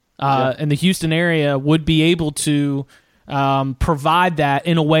 And the Houston area would be able to provide that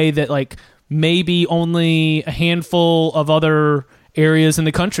in a way that, like, maybe only a handful of other areas in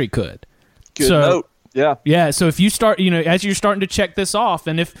the country could. Good note. Yeah. So if you start, as you're starting to check this off,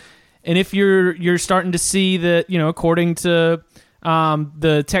 and if you're starting to see that, according to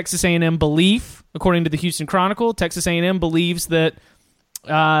the Texas A&M belief, according to the Houston Chronicle, Texas A&M believes that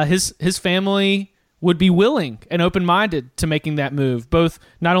his family would be willing and open-minded to making that move, both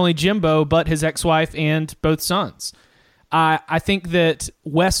not only Jimbo, but his ex-wife and both sons. I think that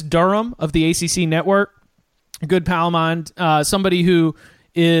Wes Durham of the ACC Network, a good pal of mine, somebody who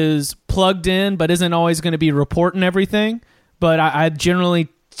is plugged in but isn't always going to be reporting everything, but I generally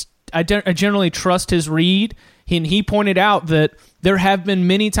trust his read. And he pointed out that there have been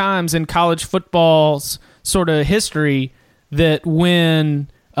many times in college football's sort of history that when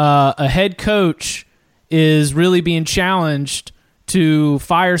a head coach is really being challenged to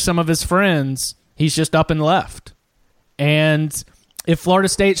fire some of his friends, he's just up and left. And if Florida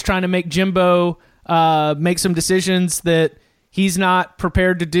State's trying to make Jimbo make some decisions that he's not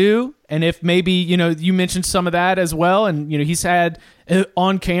prepared to do, and if maybe, you mentioned some of that as well, and, he's had an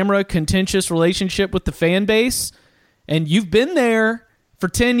on-camera contentious relationship with the fan base, and you've been there for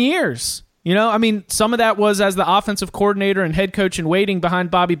 10 years. Some of that was as the offensive coordinator and head coach in waiting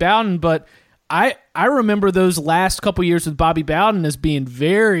behind Bobby Bowden, but I remember those last couple years with Bobby Bowden as being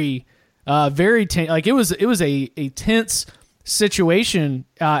very, very tense. Like it was a tense situation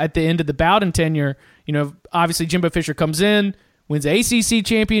at the end of the Bowden tenure. Obviously Jimbo Fisher comes in, wins the ACC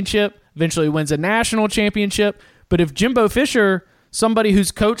championship, eventually wins a national championship. But if Jimbo Fisher, somebody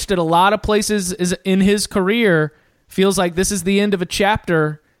who's coached at a lot of places is in his career, feels like this is the end of a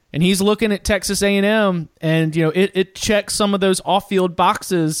chapter, and he's looking at Texas A&M, and it checks some of those off-field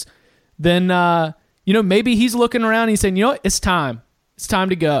boxes, then maybe he's looking around and he's saying, it's time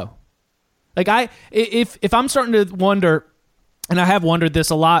to go. Like if I'm starting to wonder, and I have wondered this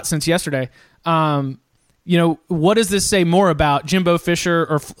a lot since yesterday, what does this say more about Jimbo Fisher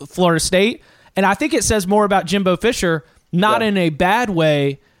or Florida State? And I think it says more about Jimbo Fisher, not in a bad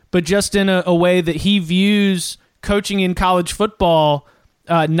way, but just in a way that he views coaching in college football,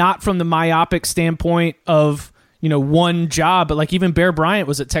 not from the myopic standpoint of, one job, but like even Bear Bryant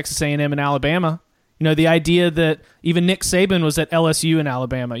was at Texas A&M and Alabama. The idea that even Nick Saban was at LSU in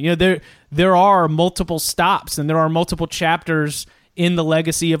Alabama. There are multiple stops and there are multiple chapters in the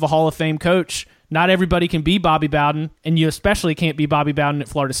legacy of a Hall of Fame coach. Not everybody can be Bobby Bowden, and you especially can't be Bobby Bowden at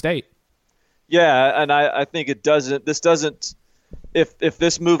Florida State. Yeah, and I think it doesn't. This doesn't. If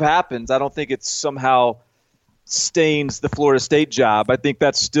this move happens, I don't think it somehow stains the Florida State job. I think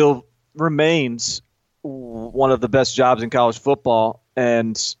that still remains one of the best jobs in college football,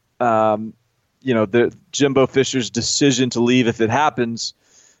 and the Jimbo Fisher's decision to leave, if it happens,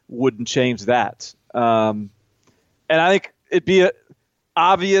 wouldn't change that. And I think it'd be an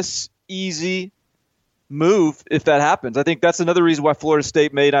obvious, easy move if that happens. I think that's another reason why Florida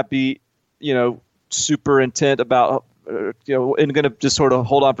State may not be, super intent about, and going to just sort of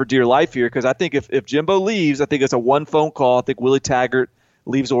hold on for dear life here. Because I think if Jimbo leaves, I think it's a one phone call. I think Willie Taggart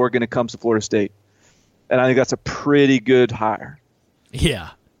leaves Oregon and comes to Florida State. And I think that's a pretty good hire. Yeah,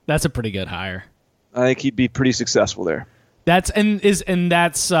 that's a pretty good hire. I think he'd be pretty successful there. That's it.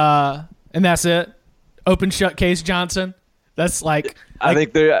 Open shut case Johnson. That's like I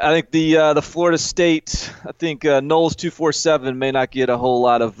think the Florida State. I think Knowles 247 may not get a whole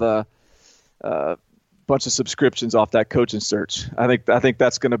lot of bunch of subscriptions off that coaching search. I think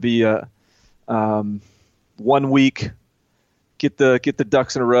that's going to be 1 week. Get the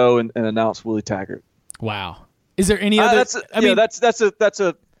ducks in a row and announce Willie Taggart. Wow. Is there any other? That's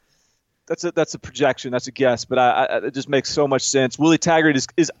a projection. That's a guess, but it just makes so much sense. Willie Taggart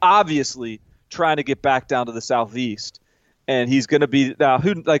is obviously trying to get back down to the Southeast, and he's going to be now.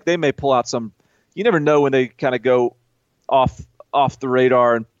 They may pull out some. You never know when they kind of go off the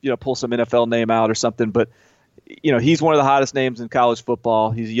radar and pull some NFL name out or something. But he's one of the hottest names in college football.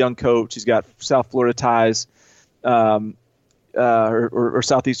 He's a young coach. He's got South Florida ties, or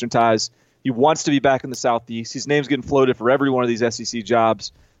Southeastern ties. He wants to be back in the Southeast. His name's getting floated for every one of these SEC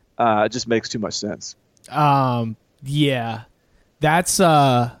jobs. It just makes too much sense. Yeah, that's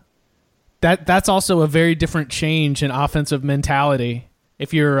also a very different change in offensive mentality.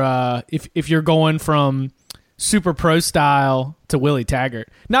 If you're if you're going from super pro style to Willie Taggart,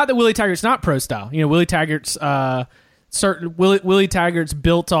 not that Willie Taggart's not pro style. Willie Taggart's Willie Taggart's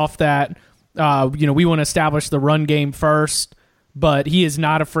built off that. We want to establish the run game first. But he is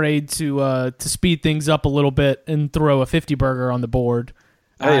not afraid to speed things up a little bit and throw a 50-burger on the board.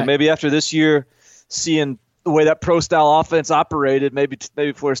 Hey, maybe after this year, seeing the way that pro-style offense operated, maybe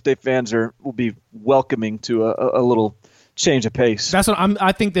Florida State fans will be welcoming to a little change of pace. That's what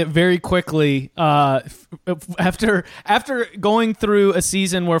I think that very quickly, after going through a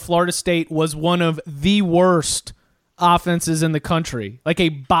season where Florida State was one of the worst offenses in the country, like a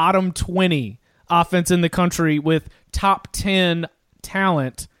bottom 20 offense in the country with top 10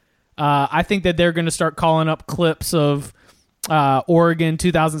 talent, I think that they're going to start calling up clips of Oregon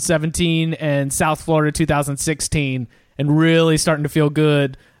 2017 and South Florida 2016 and really starting to feel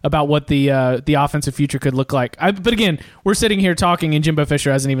good about what the offensive future could look like. But again, we're sitting here talking, and Jimbo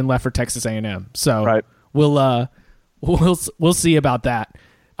Fisher hasn't even left for Texas A&M, so right. We'll see about that.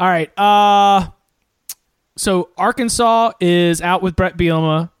 All right, so Arkansas is out with Brett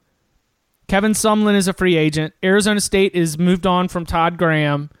Bielema. Kevin Sumlin is a free agent. Arizona State is moved on from Todd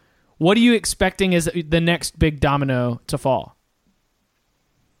Graham. What are you expecting as the next big domino to fall?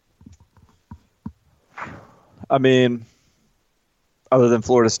 I mean, other than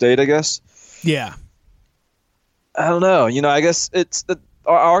Florida State, I guess. Yeah. I don't know. I guess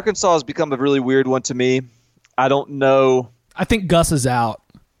Arkansas has become a really weird one to me. I don't know. I think Gus is out.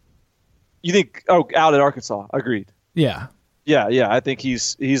 You think? Oh, out at Arkansas. Agreed. Yeah. Yeah. I think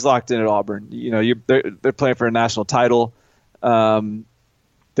he's locked in at Auburn. They're playing for a national title. It's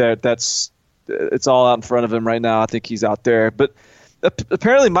all out in front of him right now. I think he's out there. But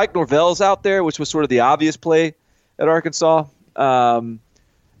apparently Mike Norvell's out there, which was sort of the obvious play at Arkansas.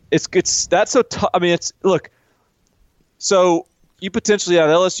 It's that's so tough. I mean, so you potentially have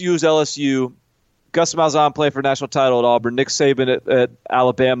LSU's LSU, Gus Malzahn playing for a national title at Auburn, Nick Saban at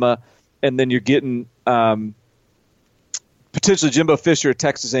Alabama, and then you're getting potentially Jimbo Fisher at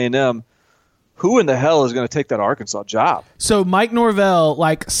Texas A&M. Who in the hell is going to take that Arkansas job? So Mike Norvell,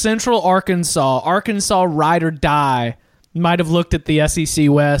 like Central Arkansas ride or die, might have looked at the SEC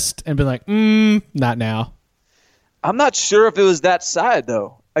West and been like, not now. I'm not sure if it was that side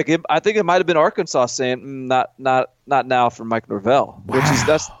though. I think it might have been Arkansas saying not now for Mike Norvell, wow. Which is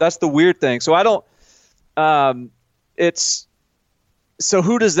that's the weird thing. So I don't. So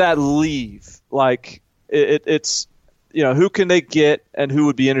who does that leave? Like it's who can they get and who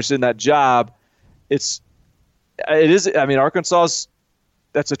would be interested in that job? It is. I mean, Arkansas's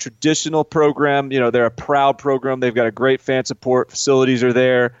that's a traditional program. They're a proud program. They've got a great fan support. Facilities are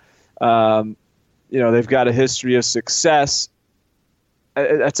there. They've got a history of success.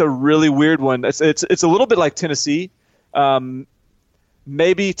 That's a really weird one. It's a little bit like Tennessee.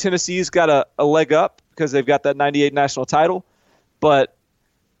 Maybe Tennessee's got a leg up because they've got that 98 national title, but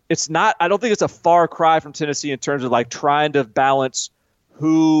it's not. I don't think it's a far cry from Tennessee in terms of like trying to balance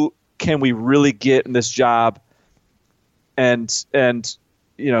who can we really get in this job, and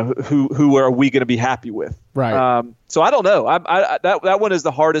who are we going to be happy with? Right. So I don't know. That one is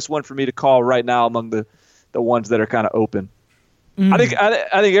the hardest one for me to call right now among the ones that are kind of open. I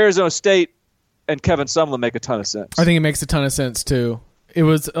think Arizona State and Kevin Sumlin make a ton of sense. I think it makes a ton of sense too. It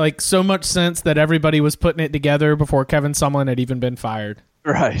was like so much sense that everybody was putting it together before Kevin Sumlin had even been fired.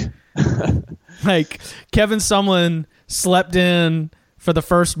 Right. Like Kevin Sumlin slept in for the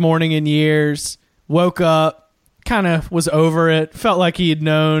first morning in years, woke up, kind of was over it, felt like he had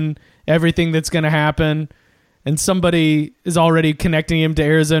known everything that's going to happen, and somebody is already connecting him to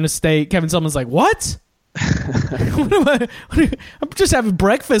Arizona State. Kevin Sumlin's like, what? I'm just having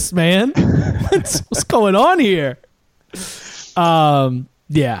breakfast, man. What's going on here?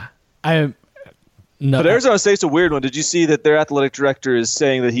 Yeah. But Arizona State's a weird one. Did you see that their athletic director is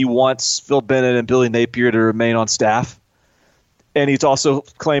saying that he wants Phil Bennett and Billy Napier to remain on staff? And he's also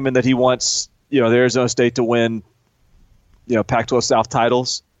claiming that he wants, the Arizona State to win, Pac-12 South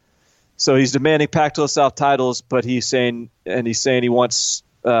titles. So he's demanding Pac-12 South titles, but he's saying he wants,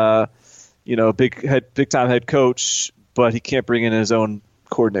 big time head coach, but he can't bring in his own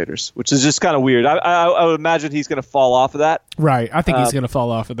coordinators, which is just kind of weird. I would imagine he's going to fall off of that. Right. I think he's going to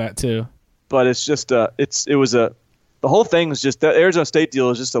fall off of that too. But it's just the whole thing is just the Arizona State deal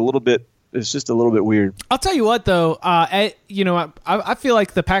is just a little bit. It's just a little bit weird. I'll tell you what, though. I feel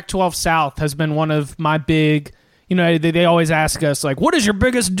like the Pac-12 South has been one of my big. They always ask us like, "What is your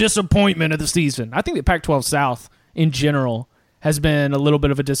biggest disappointment of the season?" I think the Pac-12 South in general has been a little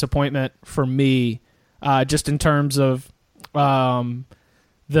bit of a disappointment for me, just in terms of the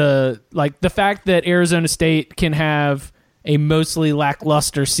fact that Arizona State can have a mostly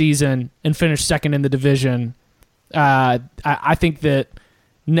lackluster season and finish second in the division. I think that.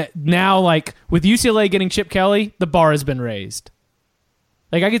 Now, like, with UCLA getting Chip Kelly, the bar has been raised.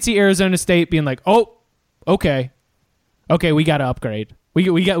 Like, I could see Arizona State being like, oh, okay, we got to upgrade. We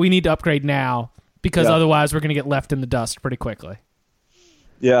need to upgrade now because otherwise we're going to get left in the dust pretty quickly.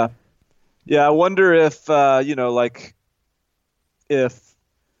 Yeah. I wonder if, I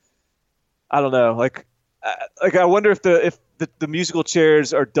wonder if the musical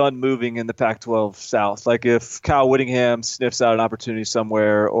chairs are done moving in the Pac-12 South. Like if Kyle Whittingham sniffs out an opportunity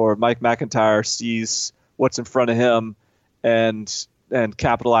somewhere, or Mike McIntyre sees what's in front of him and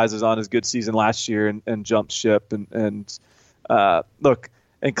capitalizes on his good season last year and jumps ship. And look,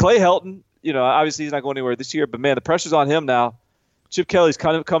 and Clay Helton, obviously he's not going anywhere this year, but man, the pressure's on him now. Chip Kelly's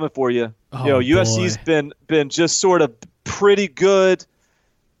kind of coming for you. USC's been just sort of pretty good,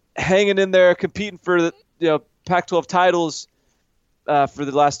 hanging in there, competing for the Pac-12 titles for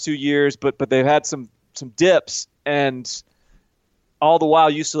the last 2 years, but they've had some dips, and all the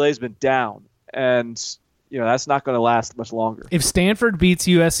while UCLA's been down, and that's not going to last much longer. If Stanford beats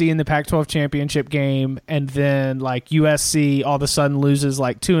USC in the Pac-12 championship game, and then like USC all of a sudden loses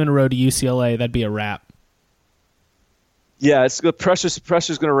like 2 in a row to UCLA, that'd be a wrap. Yeah, it's good. Pressure's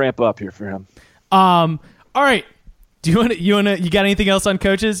going to ramp up here for him. All right. Do you got anything else on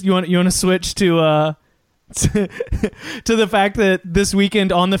coaches? You want to switch to to the fact that this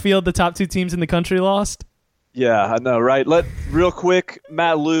weekend on the field, the top 2 teams in the country lost? Yeah, I know, right? Real quick,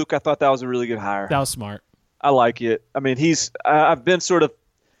 Matt Luke, I thought that was a really good hire. That was smart. I like it. I mean, I've been sort of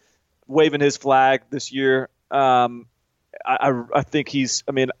waving his flag this year. I think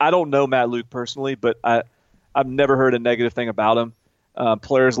I don't know Matt Luke personally, but I've never heard a negative thing about him.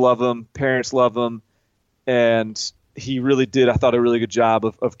 Players love him, parents love him, and he really did, I thought, a really good job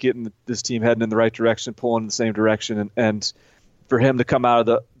of getting this team heading in the right direction, pulling in the same direction, and for him to come out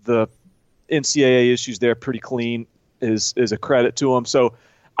of the NCAA issues there pretty clean is a credit to him. So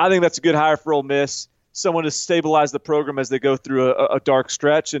I think that's a good hire for Ole Miss, someone to stabilize the program as they go through a dark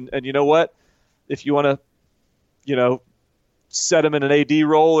stretch. And you know what? If you want to, set him in an AD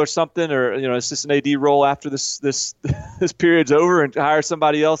role or something, or assistant AD role after this this period's over, and hire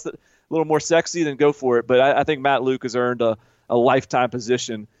somebody else that a little more sexy, then go for it. But I think Matt Luke has earned a lifetime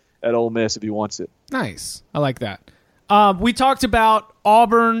position at Ole Miss if he wants it. Nice. I like that. We talked about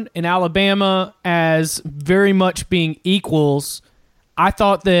Auburn and Alabama as very much being equals. I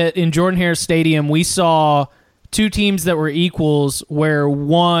thought that in Jordan-Hare Stadium we saw two teams that were equals where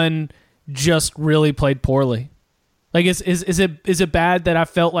one just really played poorly. Like, is it bad that I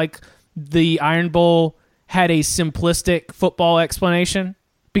felt like the Iron Bowl had a simplistic football explanation?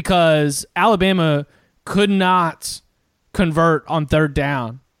 Because Alabama could not convert on third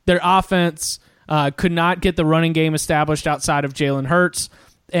down. Their offense could not get the running game established outside of Jalen Hurts.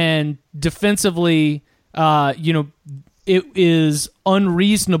 And defensively, it is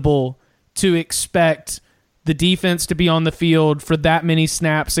unreasonable to expect the defense to be on the field for that many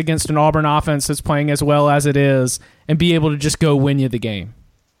snaps against an Auburn offense that's playing as well as it is and be able to just go win you the game.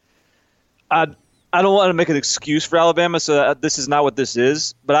 I don't want to make an excuse for Alabama, so this is not what this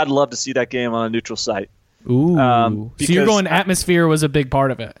is, but I'd love to see that game on a neutral site. Ooh. So you're going atmosphere was a big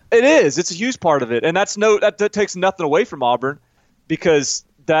part of it. It is. It's a huge part of it. And that takes nothing away from Auburn, because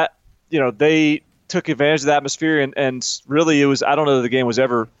that, they took advantage of the atmosphere, and really it was, I don't know that the game was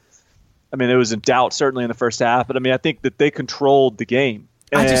ever, it was in doubt certainly in the first half, but I think that they controlled the game.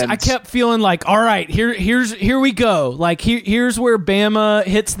 I kept feeling like, all right, here we go. Like here's where Bama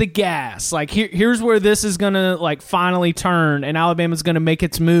hits the gas. Like here's where this is gonna like finally turn, and Alabama's gonna make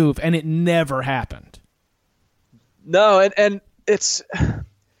its move, and it never happened. No, and it's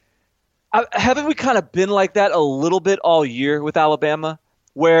haven't we kind of been like that a little bit all year with Alabama,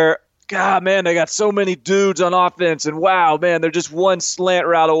 where God, man, they got so many dudes on offense, and wow, man, they're just one slant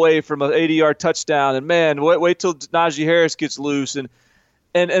route away from an 80-yard touchdown, and man, wait till Najee Harris gets loose, and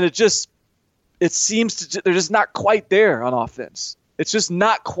it seems they're just not quite there on offense. It's just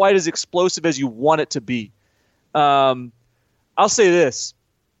not quite as explosive as you want it to be. I'll say this: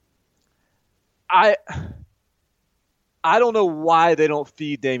 I don't know why they don't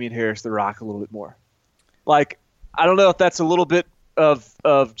feed Damian Harris the rock a little bit more. Like, I don't know if that's a little bit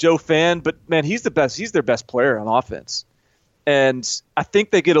of Joe Fan, but man, he's the best. He's their best player on offense, and I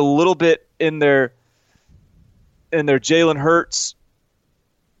think they get a little bit in their Jalen Hurts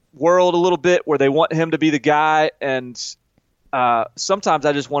world a little bit, where they want him to be the guy, and sometimes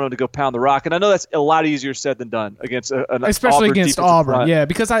I just want him to go pound the rock. And I know that's a lot easier said than done against especially Auburn against Auburn. Front. Yeah,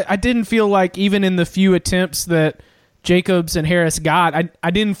 because I didn't feel like even in the few attempts that Jacobs and Harris got,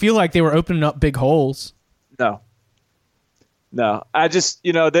 I didn't feel like they were opening up big holes. No, I just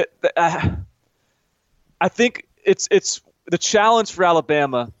I think it's the challenge for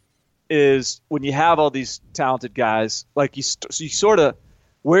Alabama is when you have all these talented guys, like you sort of,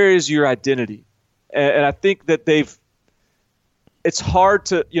 where is your identity? And I think that it's hard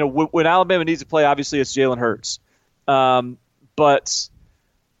to, when Alabama needs to play, obviously it's Jalen Hurts. But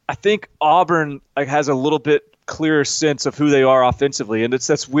I think Auburn has a little bit clearer sense of who they are offensively. And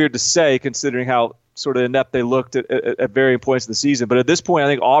that's weird to say, considering how sort of inept they looked at varying points of the season. But at this point, I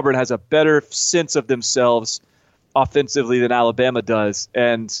think Auburn has a better sense of themselves offensively than Alabama does.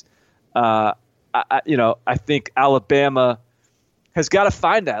 And, I think Alabama has got to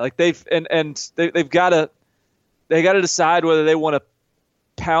find that. Like they've got to decide whether they want to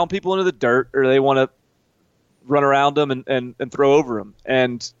pound people into the dirt or they want to run around them and throw over them.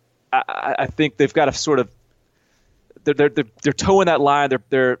 And I think they've got to sort of they're towing that line.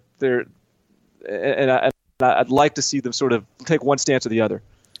 I'd like to see them sort of take one stance or the other.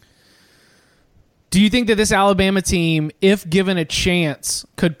 Do you think that this Alabama team, if given a chance,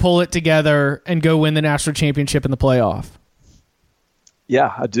 could pull it together and go win the national championship in the playoff?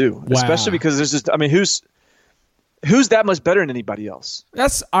 Yeah, I do. Wow. Especially because there's just, who's that much better than anybody else?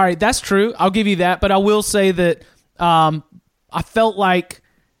 That's all right. That's true. I'll give you that. But I will say that I felt like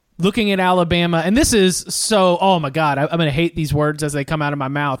looking at Alabama, and this is so, oh my God, I'm going to hate these words as they come out of my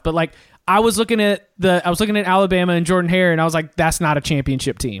mouth. But like, I was looking at Alabama and Jordan-Hare, and I was like, that's not a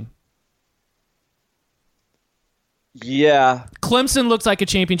championship team. Yeah. Clemson looks like a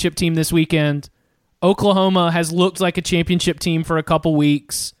championship team this weekend. Oklahoma has looked like a championship team for a couple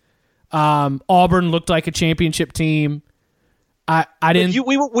weeks. Auburn looked like a championship team. I didn't.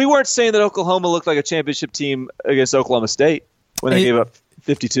 We weren't saying that Oklahoma looked like a championship team against Oklahoma State when they gave up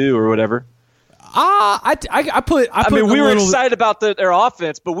 52 or whatever. I mean, we were excited about their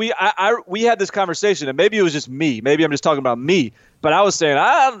offense, but we had this conversation, and maybe it was just me. Maybe I'm just talking about me. But I was saying,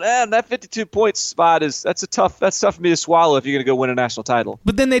 man, that 52 point spot that's tough for me to swallow if you're going to go win a national title.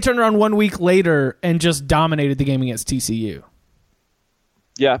 But then they turned around 1 week later and just dominated the game against TCU.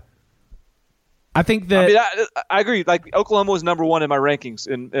 Yeah, I think that. I mean, I agree. Like Oklahoma was number one in my rankings,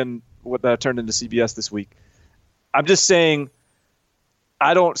 and what that turned into CBS this week. I'm just saying,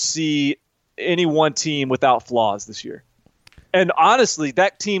 I don't see any one team without flaws this year. And honestly,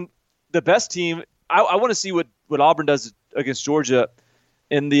 that team, the best team, I want to see what Auburn does against Georgia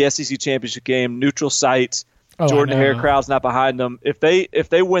in the SEC championship game, neutral site. Jordan Hare crowd's not behind them. If they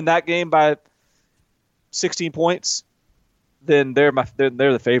win that game by 16 points, then they're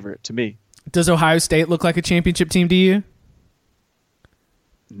the favorite to me. Does Ohio State look like a championship team to you?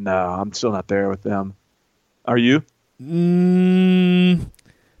 No, I'm still not there with them. Are you? I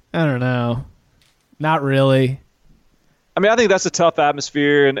don't know. Not really. I mean, I think that's a tough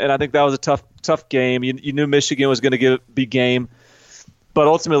atmosphere, and I think that was a tough game. You knew Michigan was going to be game, but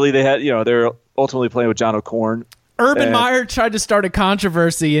ultimately they're ultimately playing with John O'Korn. Urban Meyer tried to start a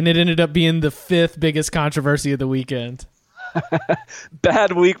controversy, and it ended up being the 5th biggest controversy of the weekend.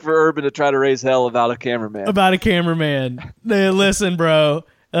 Bad week for Urban to try to raise hell about a cameraman. Listen, bro.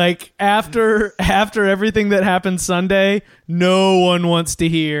 Like after everything that happened Sunday, no one wants to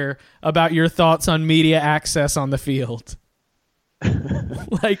hear about your thoughts on media access on the field.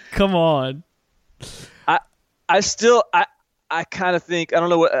 Like, come on. I kind of think, I don't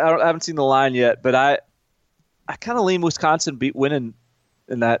know I haven't seen the line yet, but I kind of lean Wisconsin winning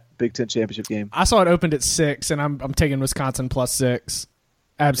in that Big Ten championship game. I saw it opened at 6, and I'm taking Wisconsin +6.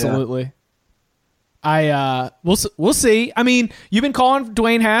 Absolutely. Yeah. We'll see. I mean, you've been calling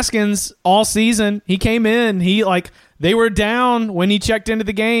Dwayne Haskins all season. He came in. They were down when he checked into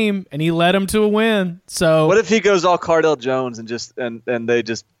the game, and he led them to a win. So what if he goes all Cardell Jones and they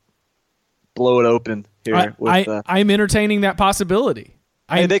just blow it open here? I'm entertaining that possibility.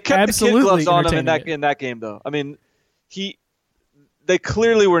 They kept the kid gloves on him in that game, though. I mean, they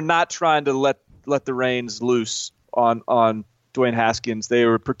clearly were not trying to let the reins loose on Dwayne Haskins. They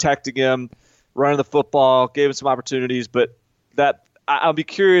were protecting him, running the football, gave him some opportunities, but I'll be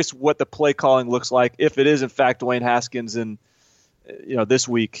curious what the play calling looks like if it is in fact Dwayne Haskins, and this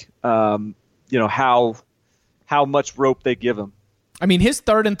week, how much rope they give him. I mean, his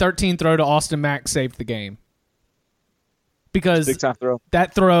 3rd and 13 throw to Austin Mack saved the game because big time throw.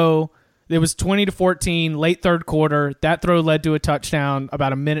 That throw, it was 20-14 late third quarter. That throw led to a touchdown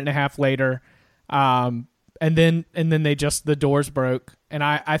about a minute and a half later, and then the doors broke. And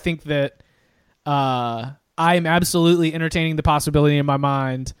I think that. I am absolutely entertaining the possibility in my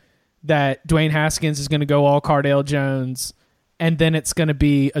mind that Dwayne Haskins is going to go all Cardale Jones, and then it's going to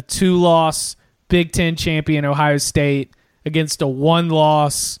be a 2-loss Big Ten champion Ohio State against a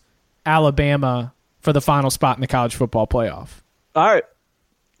 1-loss Alabama for the final spot in the college football playoff. All right.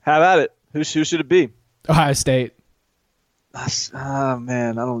 Have at it. Who should it be? Ohio State. Oh,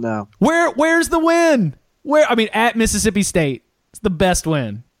 man, I don't know. Where's the win? At Mississippi State. It's the best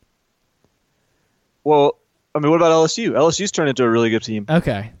win. Well, I mean, what about LSU? LSU's turned into a really good team.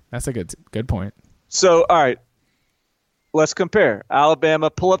 Okay, that's a good point. So, all right, let's compare. Alabama,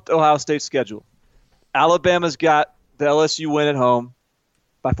 pull up the Ohio State schedule. Alabama's got the LSU win at home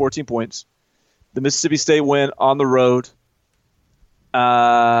by 14 points. The Mississippi State win on the road.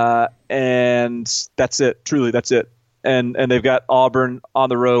 And that's it. Truly, that's it. And they've got Auburn on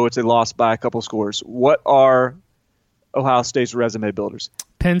the road, which they lost by a couple scores. What are Ohio State's resume builders?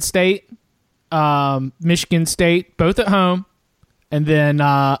 Penn State. Michigan State, both at home, and then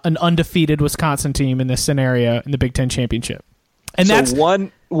an undefeated Wisconsin team in this scenario in the Big Ten championship. And so that's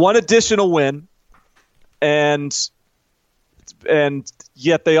one additional win, and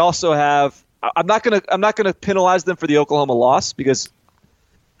yet they also have. I'm not gonna penalize them for the Oklahoma loss because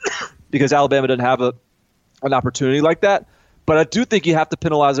Alabama didn't have an opportunity like that. But I do think you have to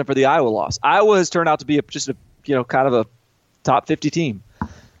penalize them for the Iowa loss. Iowa has turned out to be kind of a top 50 team.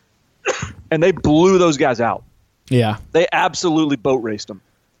 And they blew those guys out. Yeah. They absolutely boat raced them.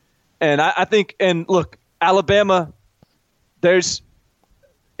 And I think, and look, Alabama, there's,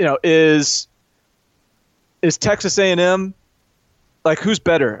 is Texas A&M, like, who's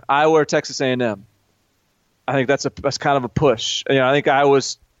better, Iowa or Texas A&M? I think that's kind of a push. I think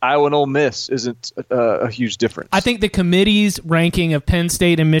Iowa's Iowa and Ole Miss isn't a huge difference. I think the committee's ranking of Penn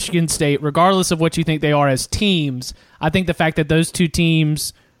State and Michigan State, regardless of what you think they are as teams, I think the fact that those two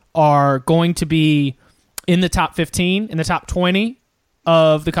teams are going to be in the top 15, in the top 20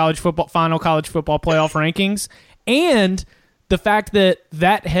 of the final college football playoff rankings, and the fact that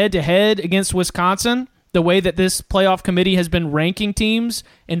head-to-head against Wisconsin, the way that this playoff committee has been ranking teams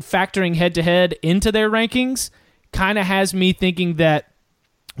and factoring head-to-head into their rankings kind of has me thinking that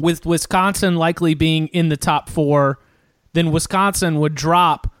with Wisconsin likely being in the top 4, then Wisconsin would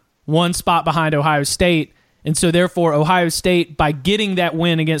drop one spot behind Ohio State. And so therefore Ohio State, by getting that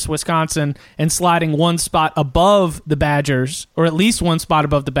win against Wisconsin and sliding one spot above the Badgers, or at least one spot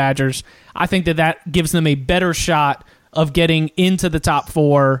above the Badgers, I think that gives them a better shot of getting into the top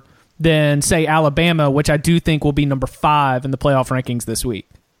 4 than, say, Alabama, which I do think will be number 5 in the playoff rankings this week.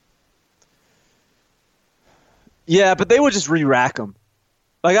 Yeah, but they would just re-rack them.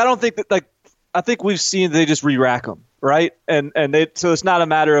 Like, I don't think that, like, I think we've seen they just re-rack them, right? And so it's not a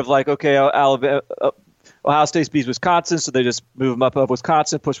matter of like, okay, Alabama, Ohio State beats Wisconsin, so they just move them up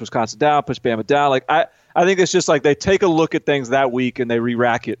Wisconsin, push Wisconsin down, push Bama down. Like, I think it's just like they take a look at things that week and they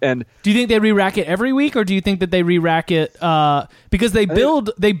re-rack it. And do you think they re-rack it every week, or do you think that they re-rack it because they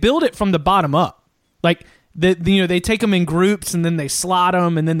build it from the bottom up? Like, they take them in groups and then they slot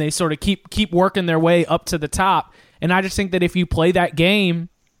them and then they sort of keep working their way up to the top. And I just think that if you play that game,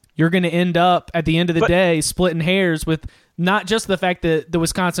 you're going to end up at the end of the day splitting hairs with not just the fact that the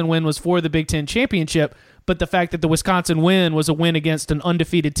Wisconsin win was for the Big Ten championship, but the fact that the Wisconsin win was a win against an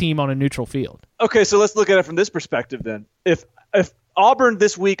undefeated team on a neutral field. Okay, so let's look at it from this perspective then. If Auburn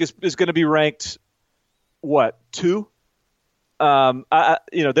this week is going to be ranked, 2? They're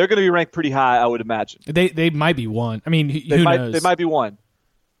going to be ranked pretty high, I would imagine. They might be 1. I mean, who knows? They might be 1.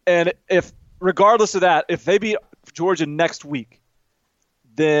 And if regardless of that, if they beat Georgia next week,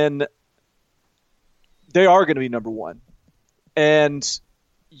 then they are going to be number 1. And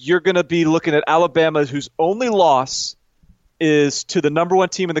you're going to be looking at Alabama, whose only loss is to the number 1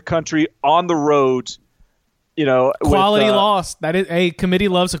 team in the country on the road. Quality loss. That is, a committee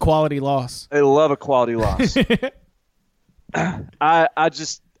loves a quality loss. They love a quality loss. I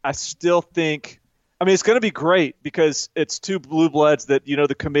still think, I mean, it's going to be great because it's 2 blue bloods that,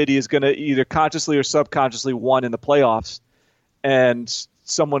 the committee is going to either consciously or subconsciously won in the playoffs, and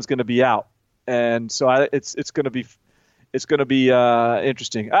someone's going to be out. And so it's going to be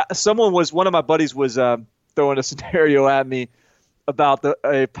interesting. One of my buddies was throwing a scenario at me about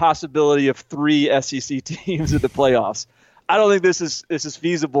a possibility of 3 SEC teams in the playoffs. I don't think this is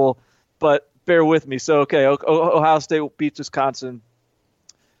feasible, but bear with me. So, okay, Ohio State beats Wisconsin.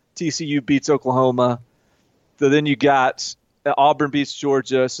 TCU beats Oklahoma. So then you got Auburn beats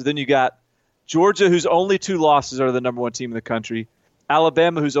Georgia. So then you got Georgia, whose only 2 losses are the number 1 team in the country.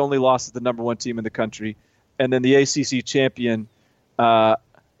 Alabama, whose only loss is the number 1 team in the country. And then the ACC champion, maybe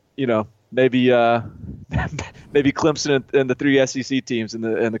Clemson and the 3 SEC teams in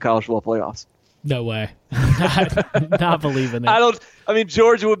the college football playoffs. No way. Not believing it.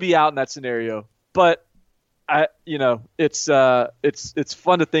 Georgia would be out in that scenario, but it's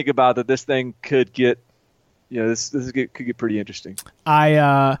fun to think about that this thing could get, could get pretty interesting.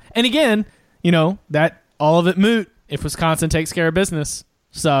 And again, that all of it moot if Wisconsin takes care of business.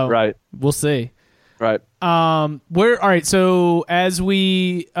 So right. We'll see. Right. All right. So as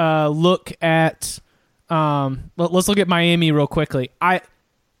we look at, let's look at Miami real quickly. I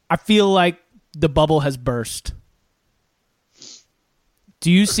feel like the bubble has burst.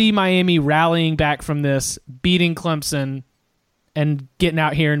 Do you see Miami rallying back from this, beating Clemson, and getting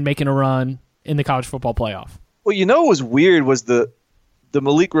out here and making a run in the college football playoff? Well, what was weird was the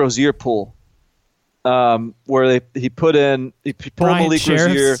Malik Rozier pull, where he pulled Malik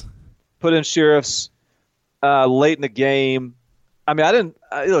Rozier, put in Sheriffs late in the game. I mean,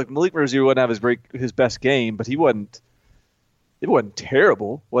 Malik Rozier wouldn't have his best game, but he wasn't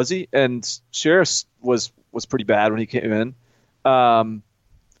terrible, was he? And Sheriffs was pretty bad when he came in.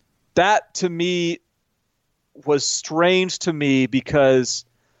 That to me was strange to me because,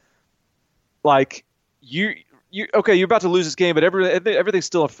 like, you're about to lose this game, but everything's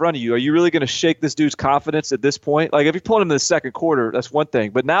still in front of you. Are you really going to shake this dude's confidence at this point? Like, if you pull him in the second quarter, that's one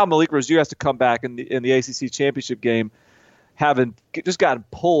thing. But now Malik Rozier has to come back in the ACC championship game, having just gotten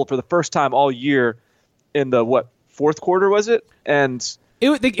pulled for the first time all year in the fourth quarter, was it? And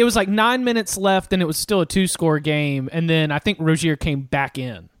it was like 9 minutes left, and it was still a 2-score game. And then I think Rozier came back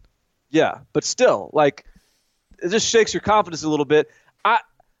in. Yeah, but still, like, it just shakes your confidence a little bit.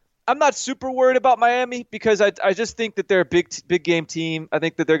 I'm not super worried about Miami because I just think that they're a big game team. I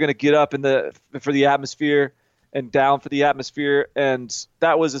think that they're going to get up for the atmosphere, and down for the atmosphere. And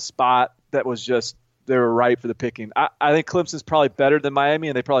that was a spot that was just, they were ripe for the picking. I think Clemson's probably better than Miami,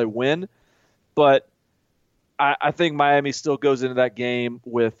 and they probably win. But I think Miami still goes into that game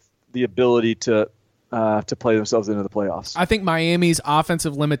with the ability to play themselves into the playoffs. I think Miami's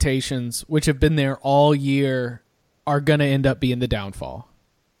offensive limitations, which have been there all year, are going to end up being the downfall,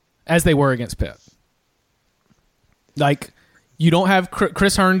 as they were against Pitt. Like, you don't have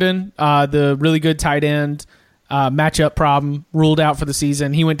Chris Herndon, the really good tight end, matchup problem, ruled out for the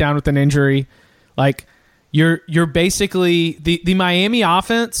season. He went down with an injury. Like, you're basically the Miami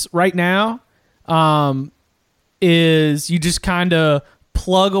offense right now is you just kind of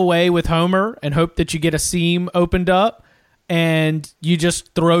plug away with Homer and hope that you get a seam opened up, and you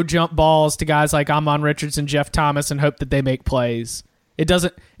just throw jump balls to guys like Amon Richardson, Jeff Thomas, and hope that they make plays. It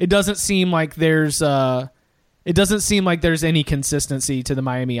doesn't seem like there's any consistency to the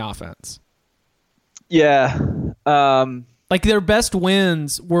Miami offense. Yeah. Like, their best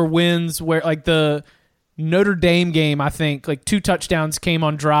wins were wins where, like, the Notre Dame game, I think, like, 2 touchdowns came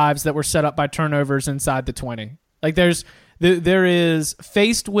on drives that were set up by turnovers inside the 20. Like, there is,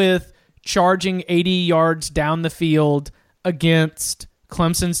 faced with charging 80 yards down the field against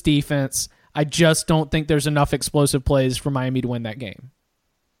Clemson's defense, I just don't think there's enough explosive plays for Miami to win that game.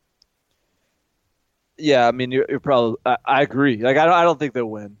 Yeah, I mean, you're probably. I agree. Like, I don't think they'll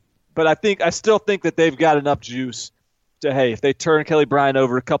win, but I still think that they've got enough juice to, hey, if they turn Kelly Bryant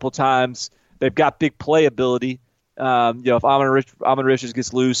over a couple times, they've got big play ability. If Amon Richards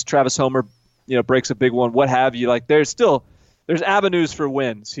gets loose, Travis Homer, breaks a big one, what have you. Like, there's avenues for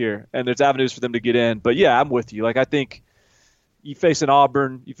wins here, and there's avenues for them to get in. But yeah, I'm with you. Like, I think you face an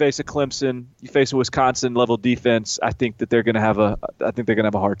Auburn, you face a Clemson, you face a Wisconsin level defense. I think that they're going to have a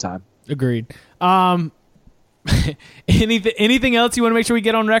hard time. Agreed. Anything else you want to make sure we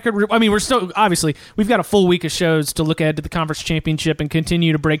get on record? I mean, we're still, obviously, we've got a full week of shows to look ahead to the conference championship and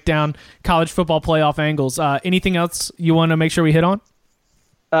continue to break down college football playoff angles. Anything else you want to make sure we hit on?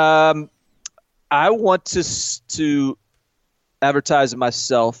 I want to advertise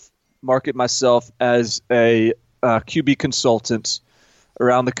myself, market myself as a QB consultant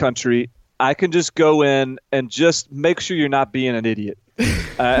around the country. I can just go in and just make sure you're not being an idiot.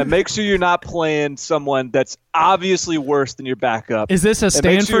 And make sure you're not playing someone that's obviously worse than your backup. Is this a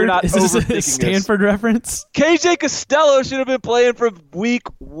Stanford? Is this a Stanford reference? KJ Costello should have been playing from week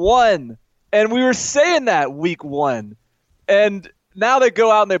 1, and we were saying that week 1. And now they go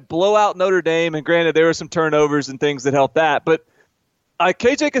out and they blow out Notre Dame. And granted, there were some turnovers and things that helped that, but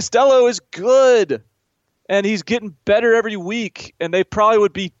KJ Costello is good, and he's getting better every week. And they probably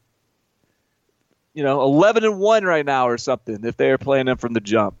would be 11-1 right now or something if they are playing them from the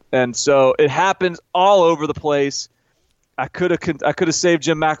jump. And so it happens all over the place. I could have saved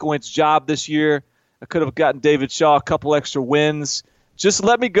Jim McElwain's job this year. I could have gotten David Shaw a couple extra wins. Just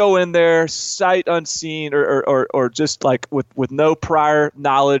let me go in there sight unseen or just like with no prior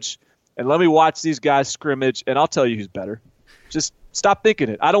knowledge, and let me watch these guys scrimmage, and I'll tell you who's better. Just stop thinking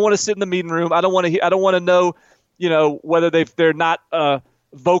it. I don't want to sit in the meeting room. I don't want to know, whether they're not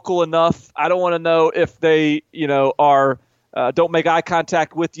vocal enough. I don't want to know if they, are don't make eye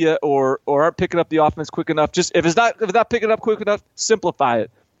contact with you or aren't picking up the offense quick enough. Just if it's not picking up quick enough, simplify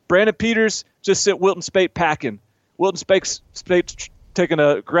it. Brandon Peters just sent Wilton Spate packing. Wilton Spate taking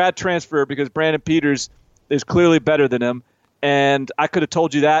a grad transfer because Brandon Peters is clearly better than him, and I could have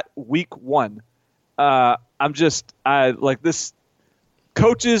told you that week 1. I like this.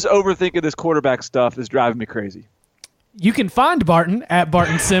 Coaches overthinking this quarterback stuff is driving me crazy. You can find Barton at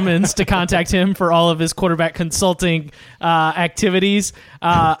Barton Simmons to contact him for all of his quarterback consulting activities.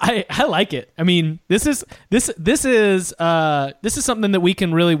 I like it. I mean, this is something that we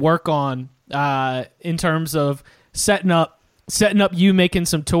can really work on in terms of setting up you making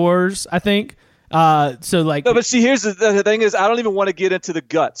some tours, I think. No, but see, here's the thing is, I don't even want to get into the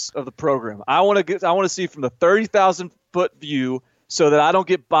guts of the program. I want to see from the 30,000 foot view, so that I don't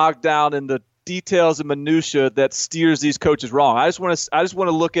get bogged down in the details and minutia that steers these coaches wrong. I just want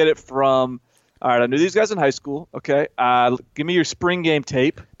to look at it from, all right, I knew these guys in high school. Okay, give me your spring game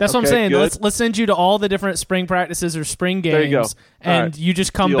tape. That's what I'm saying. Let's send you to all the different spring practices or spring games. There you go. And right. You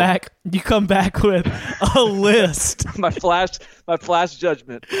just come back. You come back with a list. my flash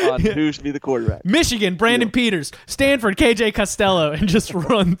judgment on who should be the quarterback. Michigan, Brandon Peters. Stanford, KJ Costello, and just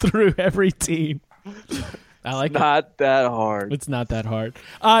run through every team. I like it. Not that hard. It's not that hard.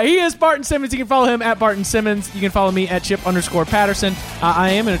 He is Barton Simmons. You can follow him at Barton Simmons. You can follow me at Chip_Patterson.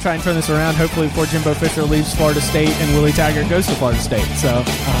 I am going to try and turn this around, hopefully before Jimbo Fisher leaves Florida State and Willie Taggart goes to Florida State. So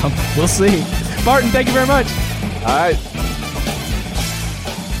we'll see. Barton, thank you very much. All right.